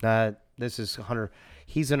no, this is 100.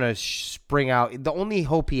 He's gonna spring out. The only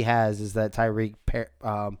hope he has is that Tyreek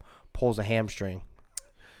pulls a hamstring.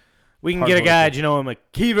 we can hard get a work. guy, Genoa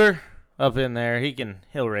McKeever, up in there.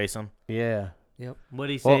 He'll race him. Yeah. What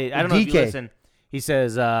did he Well, say? I don't know if you DK. listen. He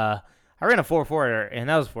says, "I ran a 4.4, and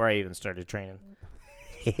that was before I even started training."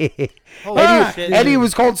 Holy shit! Eddie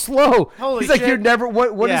was called slow. Holy He's like, shit. you're never.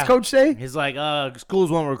 What Yeah. does coach say? He's like,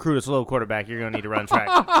 "Schools won't recruit a slow quarterback. You're gonna need to run track."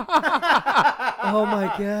 Oh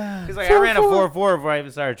my god. He's like, "I ran a 4.4 before I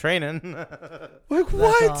even started training." Like That's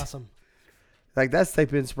what? awesome. Like that's the type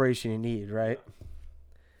of inspiration you need, right?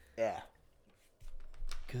 Yeah.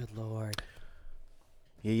 Good lord.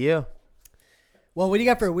 Yeah. Well, what do you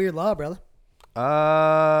got for a weird law, brother?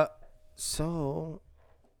 So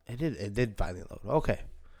it did finally load. Okay.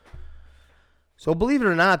 So believe it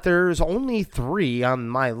or not, there's only 3 on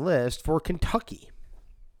my list for Kentucky.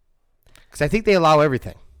 Because I think they allow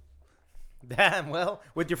everything. Damn, well,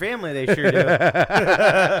 with your family, they sure do.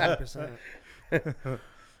 100%.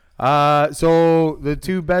 So the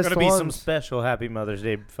 2 best Gonna be ones. some special Happy Mother's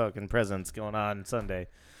Day fucking presents going on Sunday.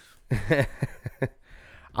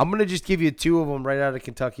 I'm going to just give you 2 of them right out of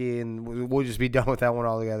Kentucky, and we'll just be done with that one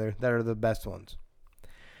altogether. That are the best ones.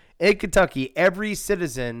 In Kentucky, every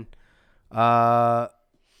citizen... In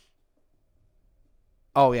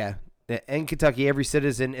Kentucky, every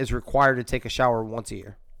citizen is required to take a shower once a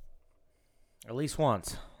year. At least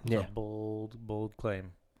once. It's Yeah. a bold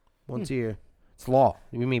claim. Once a year. It's law.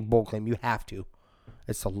 You mean bold claim. You have to.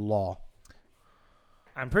 It's the law.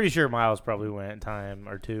 I'm pretty sure Miles probably went a time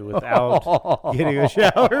or 2 without getting a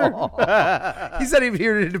shower. He's not even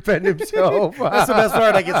here to defend himself. That's the best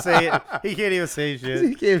part. I can say it. He can't even say He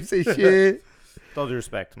shit. can't say shit. With all due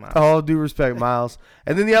respect, Miles. All due respect, Miles.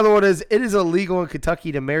 And then the other one is, it is illegal in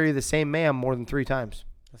Kentucky to marry the same man more than 3 times.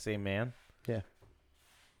 The same man. Yeah.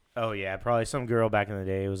 Oh yeah, probably some girl back in the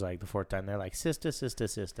day. It was like the 4th time. They're like, sister.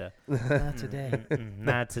 Not today.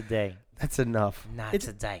 Not today. That's enough. Not It's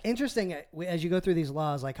today. Interesting as you go through these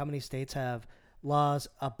laws, like how many states have laws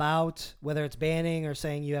about whether it's banning or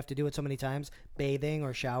saying you have to do it so many times, bathing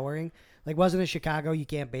or showering. Like, wasn't it Chicago you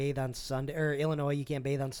can't bathe on Sunday, or Illinois you can't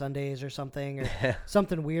bathe on Sundays or something, or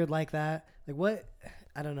something weird like that? Like, what?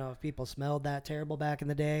 I don't know if people smelled that terrible back in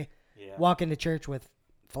the day. Yeah. Walking to church with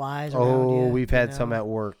flies around you. Oh, we've you had know? some at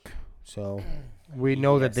work. So we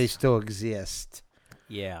know that they Yes. still exist.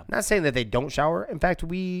 Yeah. Not saying that they don't shower. In fact,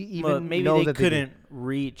 we even Well, maybe know they that couldn't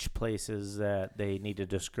reach places that they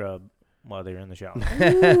needed to scrub while they're in the shower.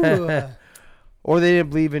 Ooh. or they didn't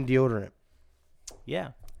believe in deodorant. Yeah.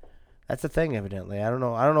 That's the thing, evidently. I don't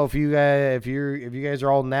know. I don't know if you guys, if you guys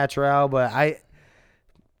are all natural, but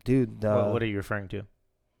dude, What are you referring to?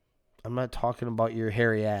 I'm not talking about your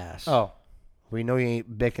hairy ass. Oh, We know you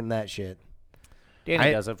ain't bicking that shit.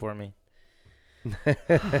 Danny does it for me.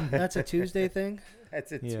 That's a Tuesday thing?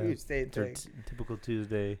 That's a Yeah. Tuesday It's our thing. typical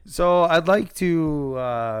Tuesday. So I'd like to,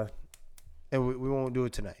 and we won't do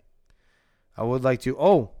it tonight. I would like to.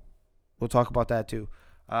 Oh, we'll talk about that too.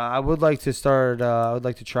 I would like to start. I would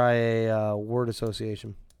like to try a word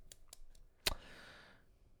association.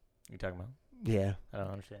 You talking about? Yeah, I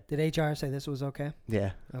don't understand. Did HR say this was okay?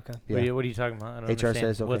 yeah. Okay. Yeah. What are you talking about? I don't HR understand.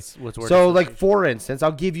 says okay. What's word So, like association? for instance,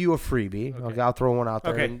 I'll give you a freebie. Okay. I'll throw one out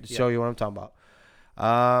there Okay, and yeah. show you what I'm talking about.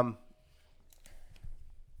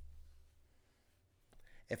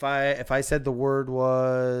 If I said the word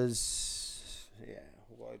was,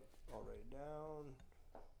 I'll write it down.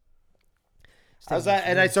 How's that?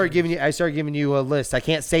 And I started giving you a list. I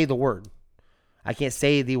can't say the word. I can't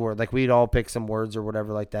say the word. Like we'd all pick some words or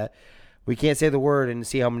whatever like that. We can't say the word and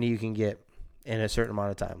see how many you can get in a certain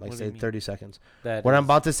amount of time. Like What do say you mean? 30 seconds. That What I'm is-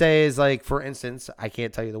 about to say is like, for instance, I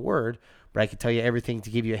can't tell you the word, but I can tell you everything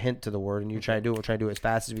to give you a hint to the word, and you try to do it. We'll try to do it as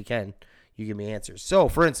fast as we can. You give me answers. So,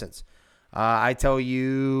 for instance, I tell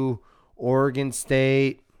you Oregon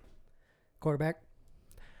State Quarterback?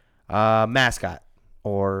 mascot,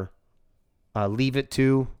 or leave it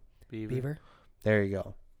to. Beaver? There you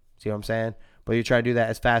go. See what I'm saying? But you try to do that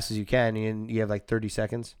as fast as you can, and you have like 30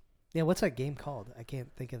 seconds. Yeah, what's that game called? I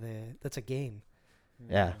can't think of the. That's a game.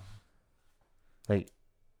 Yeah. Like,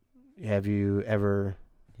 have you ever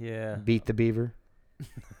beat the beaver?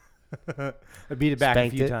 I beat it back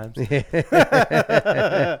Spanked a few it? times.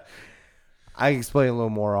 I can explain a little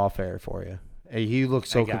more off air for you. Hey, you look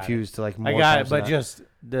so confused to like more I got times it, but than just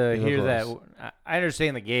to You look hear that, lost. I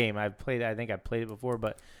understand the game. I think I played it before,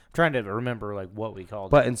 but I'm trying to remember like what we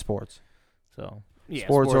called But it. in sports. So yeah,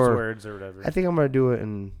 Sports or- words or whatever. I think I'm going to do it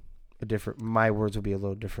in a different, my words will be a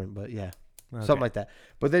little different, but yeah, Okay. something like that.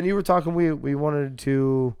 But then you were talking, we wanted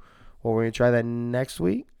to, well, we're going to try that next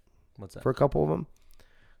week What's that? for a couple of them.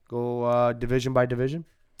 Go division by division.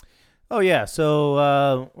 Oh yeah,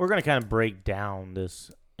 so we're gonna kind of break down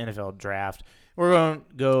this NFL draft. We're gonna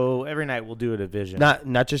go every night. We'll do a division,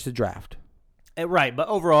 Not just a draft. right? But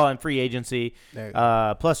overall in free agency, There you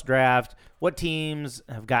go. plus draft, what teams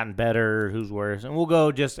have gotten better, who's worse, and we'll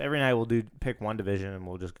go just every night. We'll pick one division and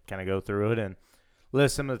we'll just kind of go through it and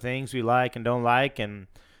list some of the things we like and don't like, and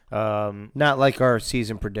Not like our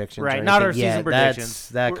season predictions. right, or not our anything. season Yeah, predictions.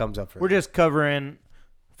 That We're- comes up for We're just covering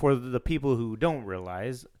for the people who don't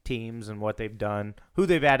realize teams and what they've done, who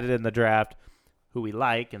they've added in the draft, who we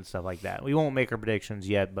like, and stuff like that. We won't make our predictions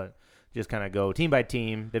yet, but just kind of go team by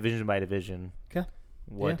team, division by division. Okay.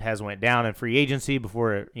 What has went down in free agency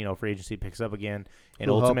before free agency picks up again, and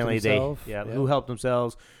Who helped ultimately himself, who helped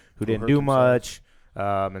themselves, who didn't hurt do themselves. much,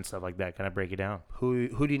 and stuff like that. Kind of break it down. Who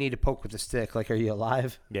do you need to poke with a stick? Like, are you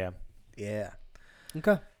alive? Yeah. Yeah.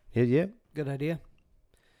 Okay. Yeah. Good idea.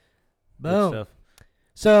 Good Boom. stuff.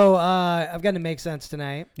 So I've got to make sense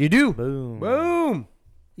tonight. You do. Boom. Boom.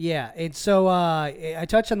 Yeah, and so I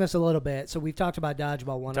touched on this a little bit. So we've talked about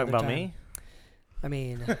dodgeball one Talking other about time. me? I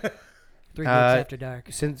mean, 3 weeks after dark.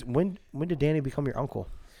 Since when did Danny become your uncle?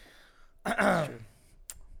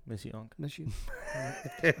 Miss you, Unc. Miss you.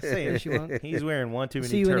 Saying Miss you, Unc. he's wearing one too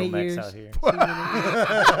See many you in 8 turtlenecks years. out here. See you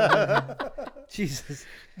in 8 years. Jesus.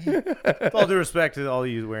 With all due respect to all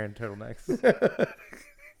you wearing turtlenecks.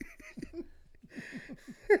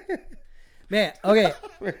 Man, okay.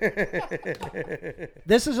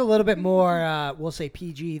 This is a little bit more, we'll say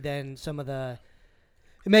PG than some of the.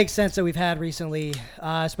 It makes sense that we've had recently,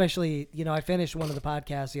 especially, I finished one of the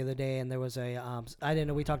podcasts the other day, and there was a, I didn't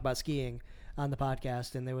know we talked about skiing on the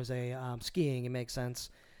podcast, and there was a skiing, it makes sense,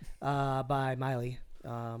 by Miley.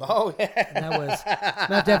 Oh yeah. And that was, I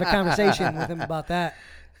have to have a conversation with him about that.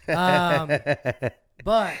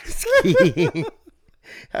 But Skiing.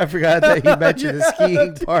 I forgot that you mentioned the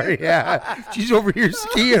skiing part. Yeah, she's over here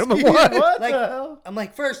skiing. I'm like, what? like, I'm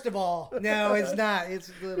like, first of all, no, it's not.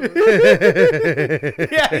 It's a little.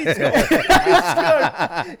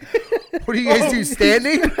 Yeah, he's What do you guys do?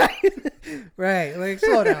 Standing? Right, like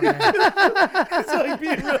slow down, man.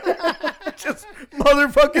 just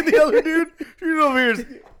motherfucking the other dude. She's over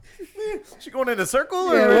here. She going in a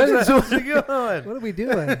circle, or Yeah, what's she going? What are we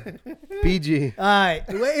doing? PG. All right,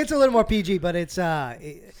 it's a little more PG, but it's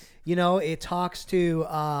it talks to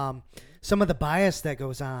some of the bias that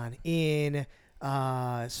goes on in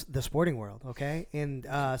the sporting world. Okay, and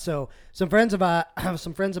so some friends of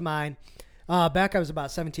mine. Back I was about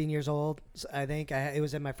 17 years old. I think it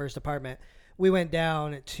was in my first apartment. We went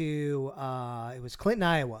down to it was Clinton,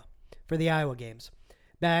 Iowa, for the Iowa games.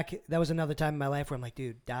 That was another time in my life where I'm like,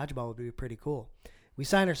 dude, dodgeball would be pretty cool. We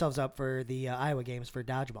signed ourselves up for the Iowa games for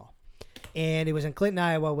dodgeball. And it was in Clinton,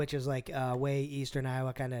 Iowa, which is like way eastern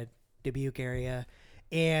Iowa, kind of Dubuque area.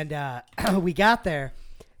 And we got there,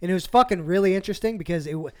 and it was fucking really interesting because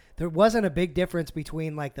there wasn't a big difference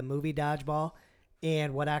between like the movie dodgeball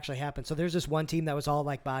and what actually happened. So there's this one team that was all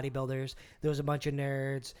like bodybuilders. There was a bunch of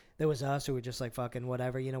nerds. There was us who were just like fucking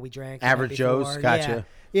whatever. We drank. the night Average Joes, before. gotcha.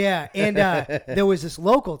 Yeah. And there was this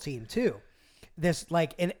local team too.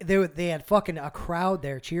 And they had fucking a crowd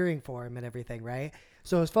there cheering for him and everything, right?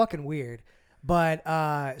 So it was fucking weird. But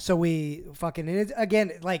so we fucking, and it's,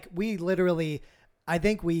 again, like we literally, I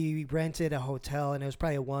think we rented a hotel, and it was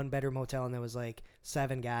probably a 1-bedroom hotel, and there was like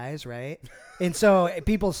 7 guys, right? And so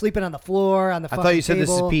people sleeping on the floor, on the I fucking thought you said this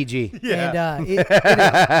is table. PG. Yeah. And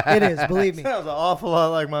it is, believe me. Sounds an awful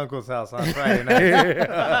lot like my uncle's house on Friday night.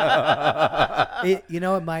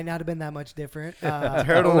 It might not have been that much different.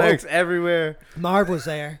 Turtlenecks everywhere. Marv was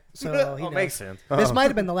there, so he knows. Makes sense. This might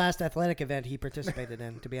have been the last athletic event he participated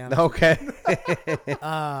in, to be honest. Okay.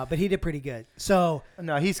 But he did pretty good. So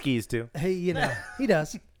No, he skis too. he does.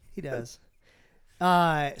 He does.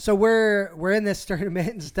 So we're in this tournament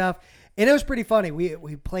and stuff, and it was pretty funny.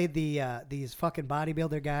 We played these fucking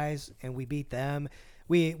bodybuilder guys, and we beat them.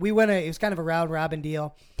 We went it was kind of a round robin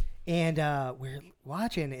deal, and we're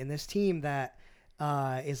watching, and this team that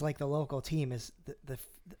is like the local team. Is the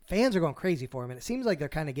fans are going crazy for him, and it seems like they're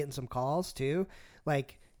kind of getting some calls too.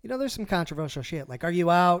 Like, there's some controversial shit. Like, are you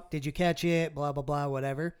out? Did you catch it? Blah blah blah,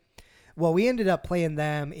 whatever. Well, we ended up playing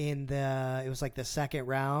them in it was like the second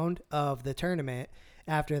round of the tournament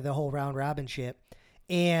after the whole round robin shit,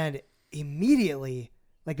 and immediately,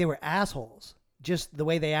 like, they were assholes. Just the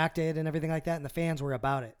way they acted and everything like that, and the fans were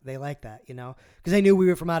about it. They liked that, because they knew we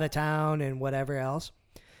were from out of town and whatever else.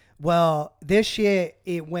 Well, this shit,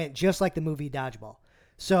 it went just like the movie Dodgeball.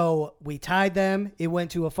 So we tied them. It went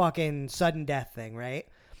to a fucking sudden death thing, right?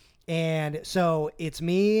 And so it's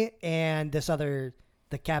me and the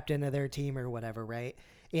captain of their team or whatever, right?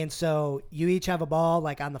 And so you each have a ball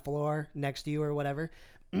like on the floor next to you or whatever,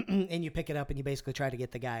 and you pick it up and you basically try to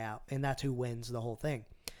get the guy out, and that's who wins the whole thing.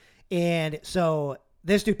 And so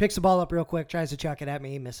this dude picks the ball up real quick, tries to chuck it at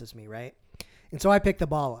me, misses me, right? And so I pick the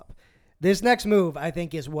ball up. This next move, I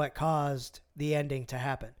think, is what caused the ending to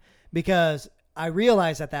happen, because I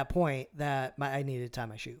realized at that point that I needed to tie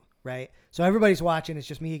my shoe, right? So everybody's watching. It's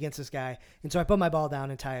just me against this guy. And so I put my ball down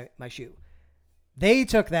and tie my shoe. They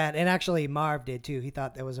took that, and actually Marv did too. He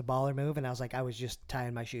thought that was a baller move, and I was like, I was just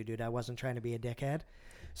tying my shoe, dude. I wasn't trying to be a dickhead.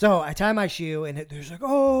 So I tie my shoe, and there's like,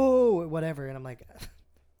 oh, whatever. And I'm like,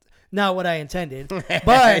 not what I intended,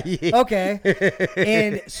 but okay.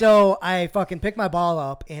 And so I fucking pick my ball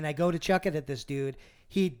up and I go to chuck it at this dude.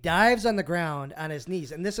 He dives on the ground on his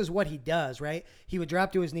knees. And this is what he does, right? He would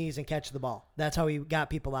drop to his knees and catch the ball. That's how he got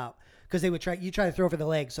people out. Because you try to throw for the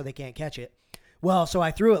legs so they can't catch it. Well, so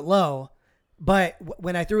I threw it low, but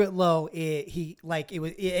when I threw it low, it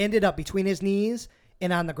ended up between his knees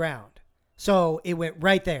and on the ground. So it went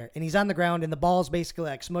right there, and he's on the ground, and the ball's basically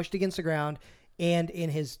like smushed against the ground and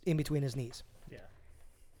in between his knees. Yeah.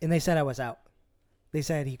 And they said I was out. They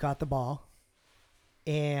said he caught the ball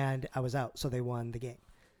and I was out, so they won the game.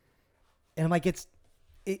 And I'm like,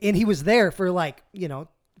 and he was there for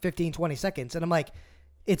 15, 20 seconds. And I'm like,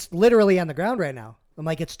 it's literally on the ground right now. I'm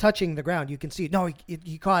like, it's touching the ground. You can see it. No,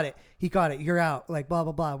 he caught it. He caught it. You're out. Like, blah,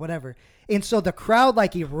 blah, blah, whatever. And so the crowd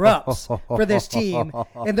erupts for this team,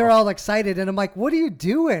 and they're all excited. And I'm like, what are you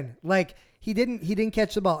doing? Like, he didn't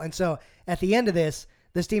catch the ball. And so at the end of this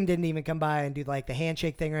team didn't even come by and do the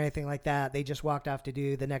handshake thing or anything like that. They just walked off to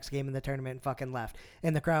do the next game in the tournament and fucking left.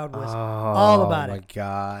 And the crowd was all about it. Oh my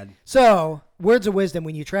God. So words of wisdom,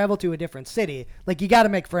 when you travel to a different city, you got to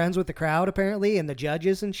make friends with the crowd apparently and the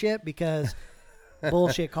judges and shit, because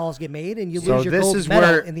bullshit calls get made and you lose your gold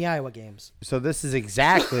medal in the Iowa games. So this is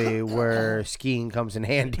exactly where skiing comes in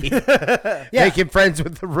handy. Yeah. Making friends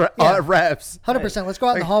with the refs. 100%. Let's go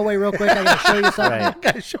out in the hallway real quick. I got to show you something. Right. I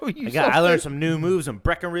got to show you something. I learned some new moves in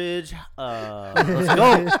Breckenridge. Let's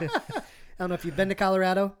go. I don't know if you've been to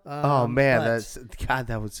Colorado. Oh, man.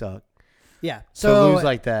 That would suck. Yeah. So lose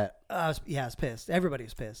like that. I was pissed. Everybody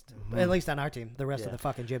was pissed. Mm-hmm. At least on our team. The rest of the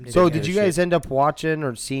fucking gym didn't. So did you guys end up watching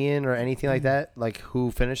or seeing or anything like that? Like, who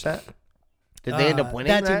finished that? Did they end up winning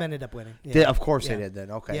that? That team ended up winning. Yeah. Of course they did then.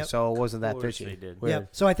 Okay. Yep. So it wasn't that fishy. They did. Yep.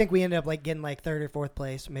 So I think we ended up getting third or fourth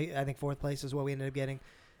place. Maybe, I think fourth place is what we ended up getting.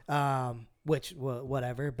 Which,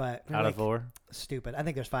 whatever. But out of 4? Stupid. I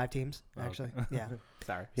think there's 5 teams, actually. Okay. Yeah.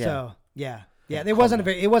 Sorry. Yeah. So, yeah. Yeah, it wasn't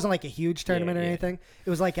like a huge tournament or anything. It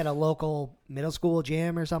was like at a local middle school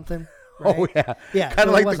gym or something. Right? Oh yeah, yeah, kind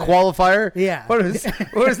of like the qualifier. Yeah, what is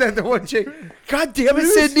that? The one chick? God damn it,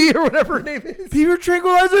 Sydney or whatever her name is. Peter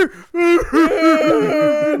Tranquilizer.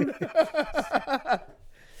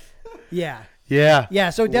 Yeah.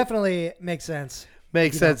 So it definitely makes sense.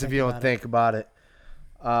 Makes sense if you don't think about it.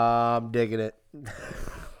 I'm digging it.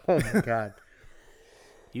 Oh my God.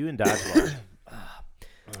 You and dodgeball.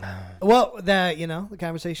 Well, the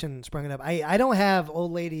conversation sprung it up. I don't have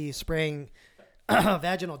old lady spraying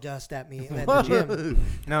vaginal dust at me at the gym.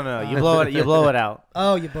 No. You blow it. You blow it out.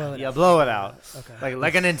 Oh, you blow it. You blow it out. Okay.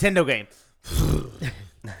 Like a Nintendo game.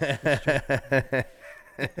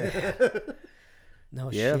 No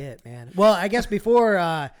shit, man. Well, I guess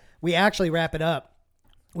before we actually wrap it up,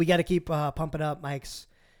 we got to keep pumping up Mike's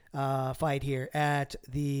fight here at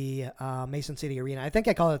the Mason City Arena. I think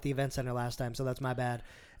I called it the Event Center last time, so that's my bad.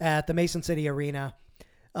 At the Mason City Arena.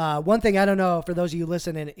 One thing, I don't know for those of you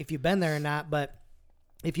listening if you've been there or not, but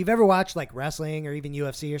if you've ever watched wrestling or even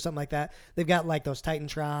UFC or something like that, they've got those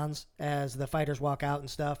Titantrons as the fighters walk out and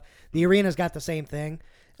stuff. The arena's got the same thing.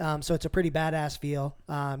 So it's a pretty badass feel.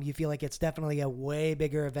 You feel like it's definitely a way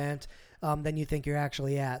bigger event than you think you're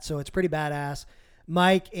actually at. So it's pretty badass.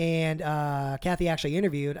 Mike and Kathy actually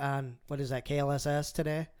interviewed on, what is that, KLSS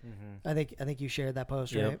today? Mm-hmm. I think you shared that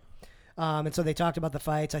post, right? And so they talked about the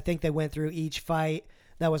fights. I think they went through each fight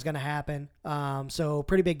that was going to happen. So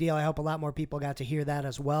pretty big deal. I hope a lot more people got to hear that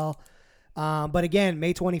as well. But again,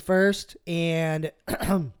 May 21st, and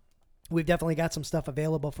we've definitely got some stuff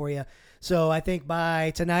available for you. So I think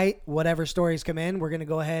by tonight, whatever stories come in, we're going to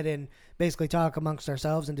go ahead and basically talk amongst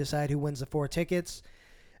ourselves and decide who wins the 4 tickets.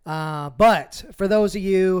 But for those of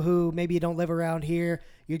you who maybe you don't live around here,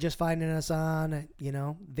 you're just finding us on,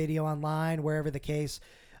 video online, wherever the case.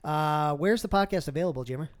 Where's the podcast available,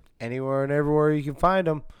 Jimmer? Anywhere and everywhere you can find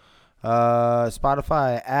them.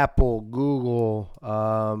 Spotify, Apple, Google,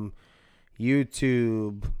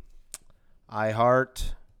 YouTube,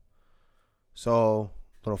 iHeart. So,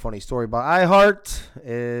 little funny story about iHeart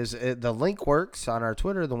is the link works on our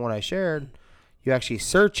Twitter, the one I shared. You actually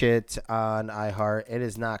search it on iHeart. It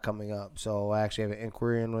is not coming up. So, I actually have an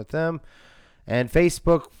inquiry in with them. And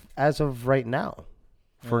Facebook, as of right now,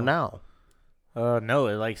 for now. No,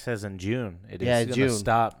 it says in June. It is Yeah, June.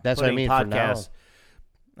 Stop. That's what I mean podcasts.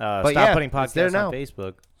 for now. Stop putting it's there podcasts now. on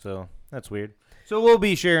Facebook. So that's weird. So we'll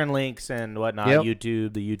be sharing links and whatnot. Yep.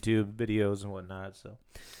 the YouTube videos and whatnot. So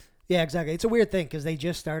Yeah, exactly. It's a weird thing because they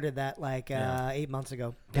just started that 8 months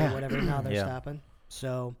ago or whatever. Now they're stopping.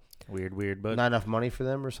 So weird, but Not enough money for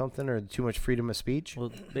them or something, or too much freedom of speech.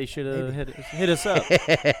 well, they should have hit us up.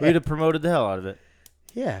 We'd have promoted the hell out of it.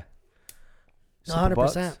 Yeah.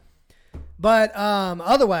 100%. But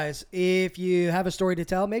otherwise, if you have a story to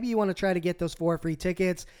tell, maybe you want to try to get those 4 free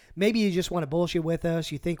tickets. Maybe you just want to bullshit with us.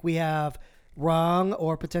 You think we have wrong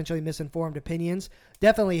or potentially misinformed opinions.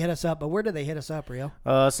 Definitely hit us up. But where do they hit us up, Rio?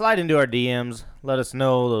 Slide into our DMs. Let us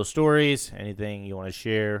know those stories. Anything you want to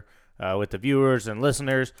share with the viewers and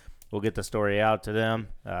listeners. We'll get the story out to them.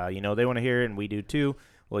 They want to hear it, and we do too.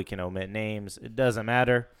 We can omit names. It doesn't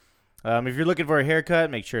matter. If you're looking for a haircut,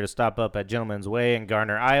 make sure to stop up at Gentleman's Way in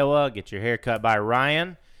Garner, Iowa. Get your hair cut by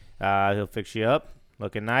Ryan. He'll fix you up,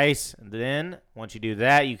 looking nice. And then once you do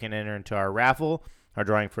that, you can enter into our raffle, our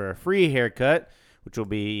drawing for a free haircut, which will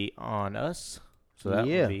be on us. So that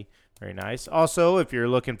will be very nice. Also, if you're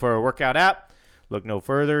looking for a workout app, look no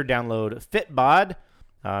further. Download Fitbod.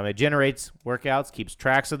 It generates workouts, keeps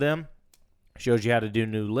tracks of them. Shows you how to do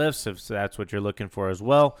new lifts if that's what you're looking for as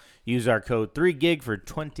well. Use our code 3GIG for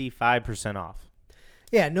 25% off.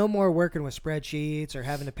 Yeah, no more working with spreadsheets or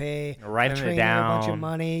having to pay Writing a trainer it down. a bunch of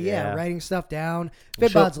money. Yeah, writing stuff down. Well,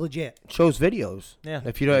 Fitbod's legit. Shows videos. Yeah.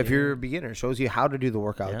 If you're a beginner, shows you how to do the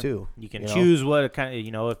workout too. You can choose what kind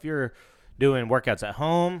of, if you're doing workouts at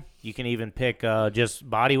home, you can even pick just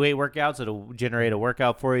body weight workouts. It'll generate a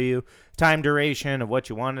workout for you. Time duration of what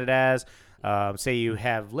you want it as. Say you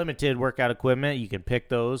have limited workout equipment, you can pick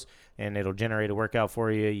those, and it'll generate a workout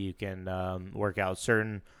for you. You can work out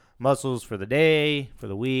certain muscles for the day, for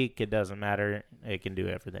the week. It doesn't matter. It can do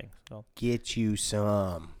everything. So Get you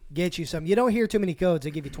some. You don't hear too many codes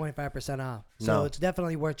that give you 25% off. So No. it's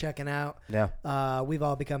definitely worth checking out. Yeah. We've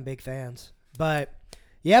all become big fans. But,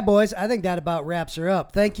 yeah, boys, I think that about wraps her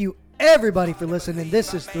up. Thank you, everybody, for listening.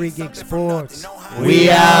 This is 3 Gig Sports. We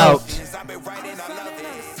out.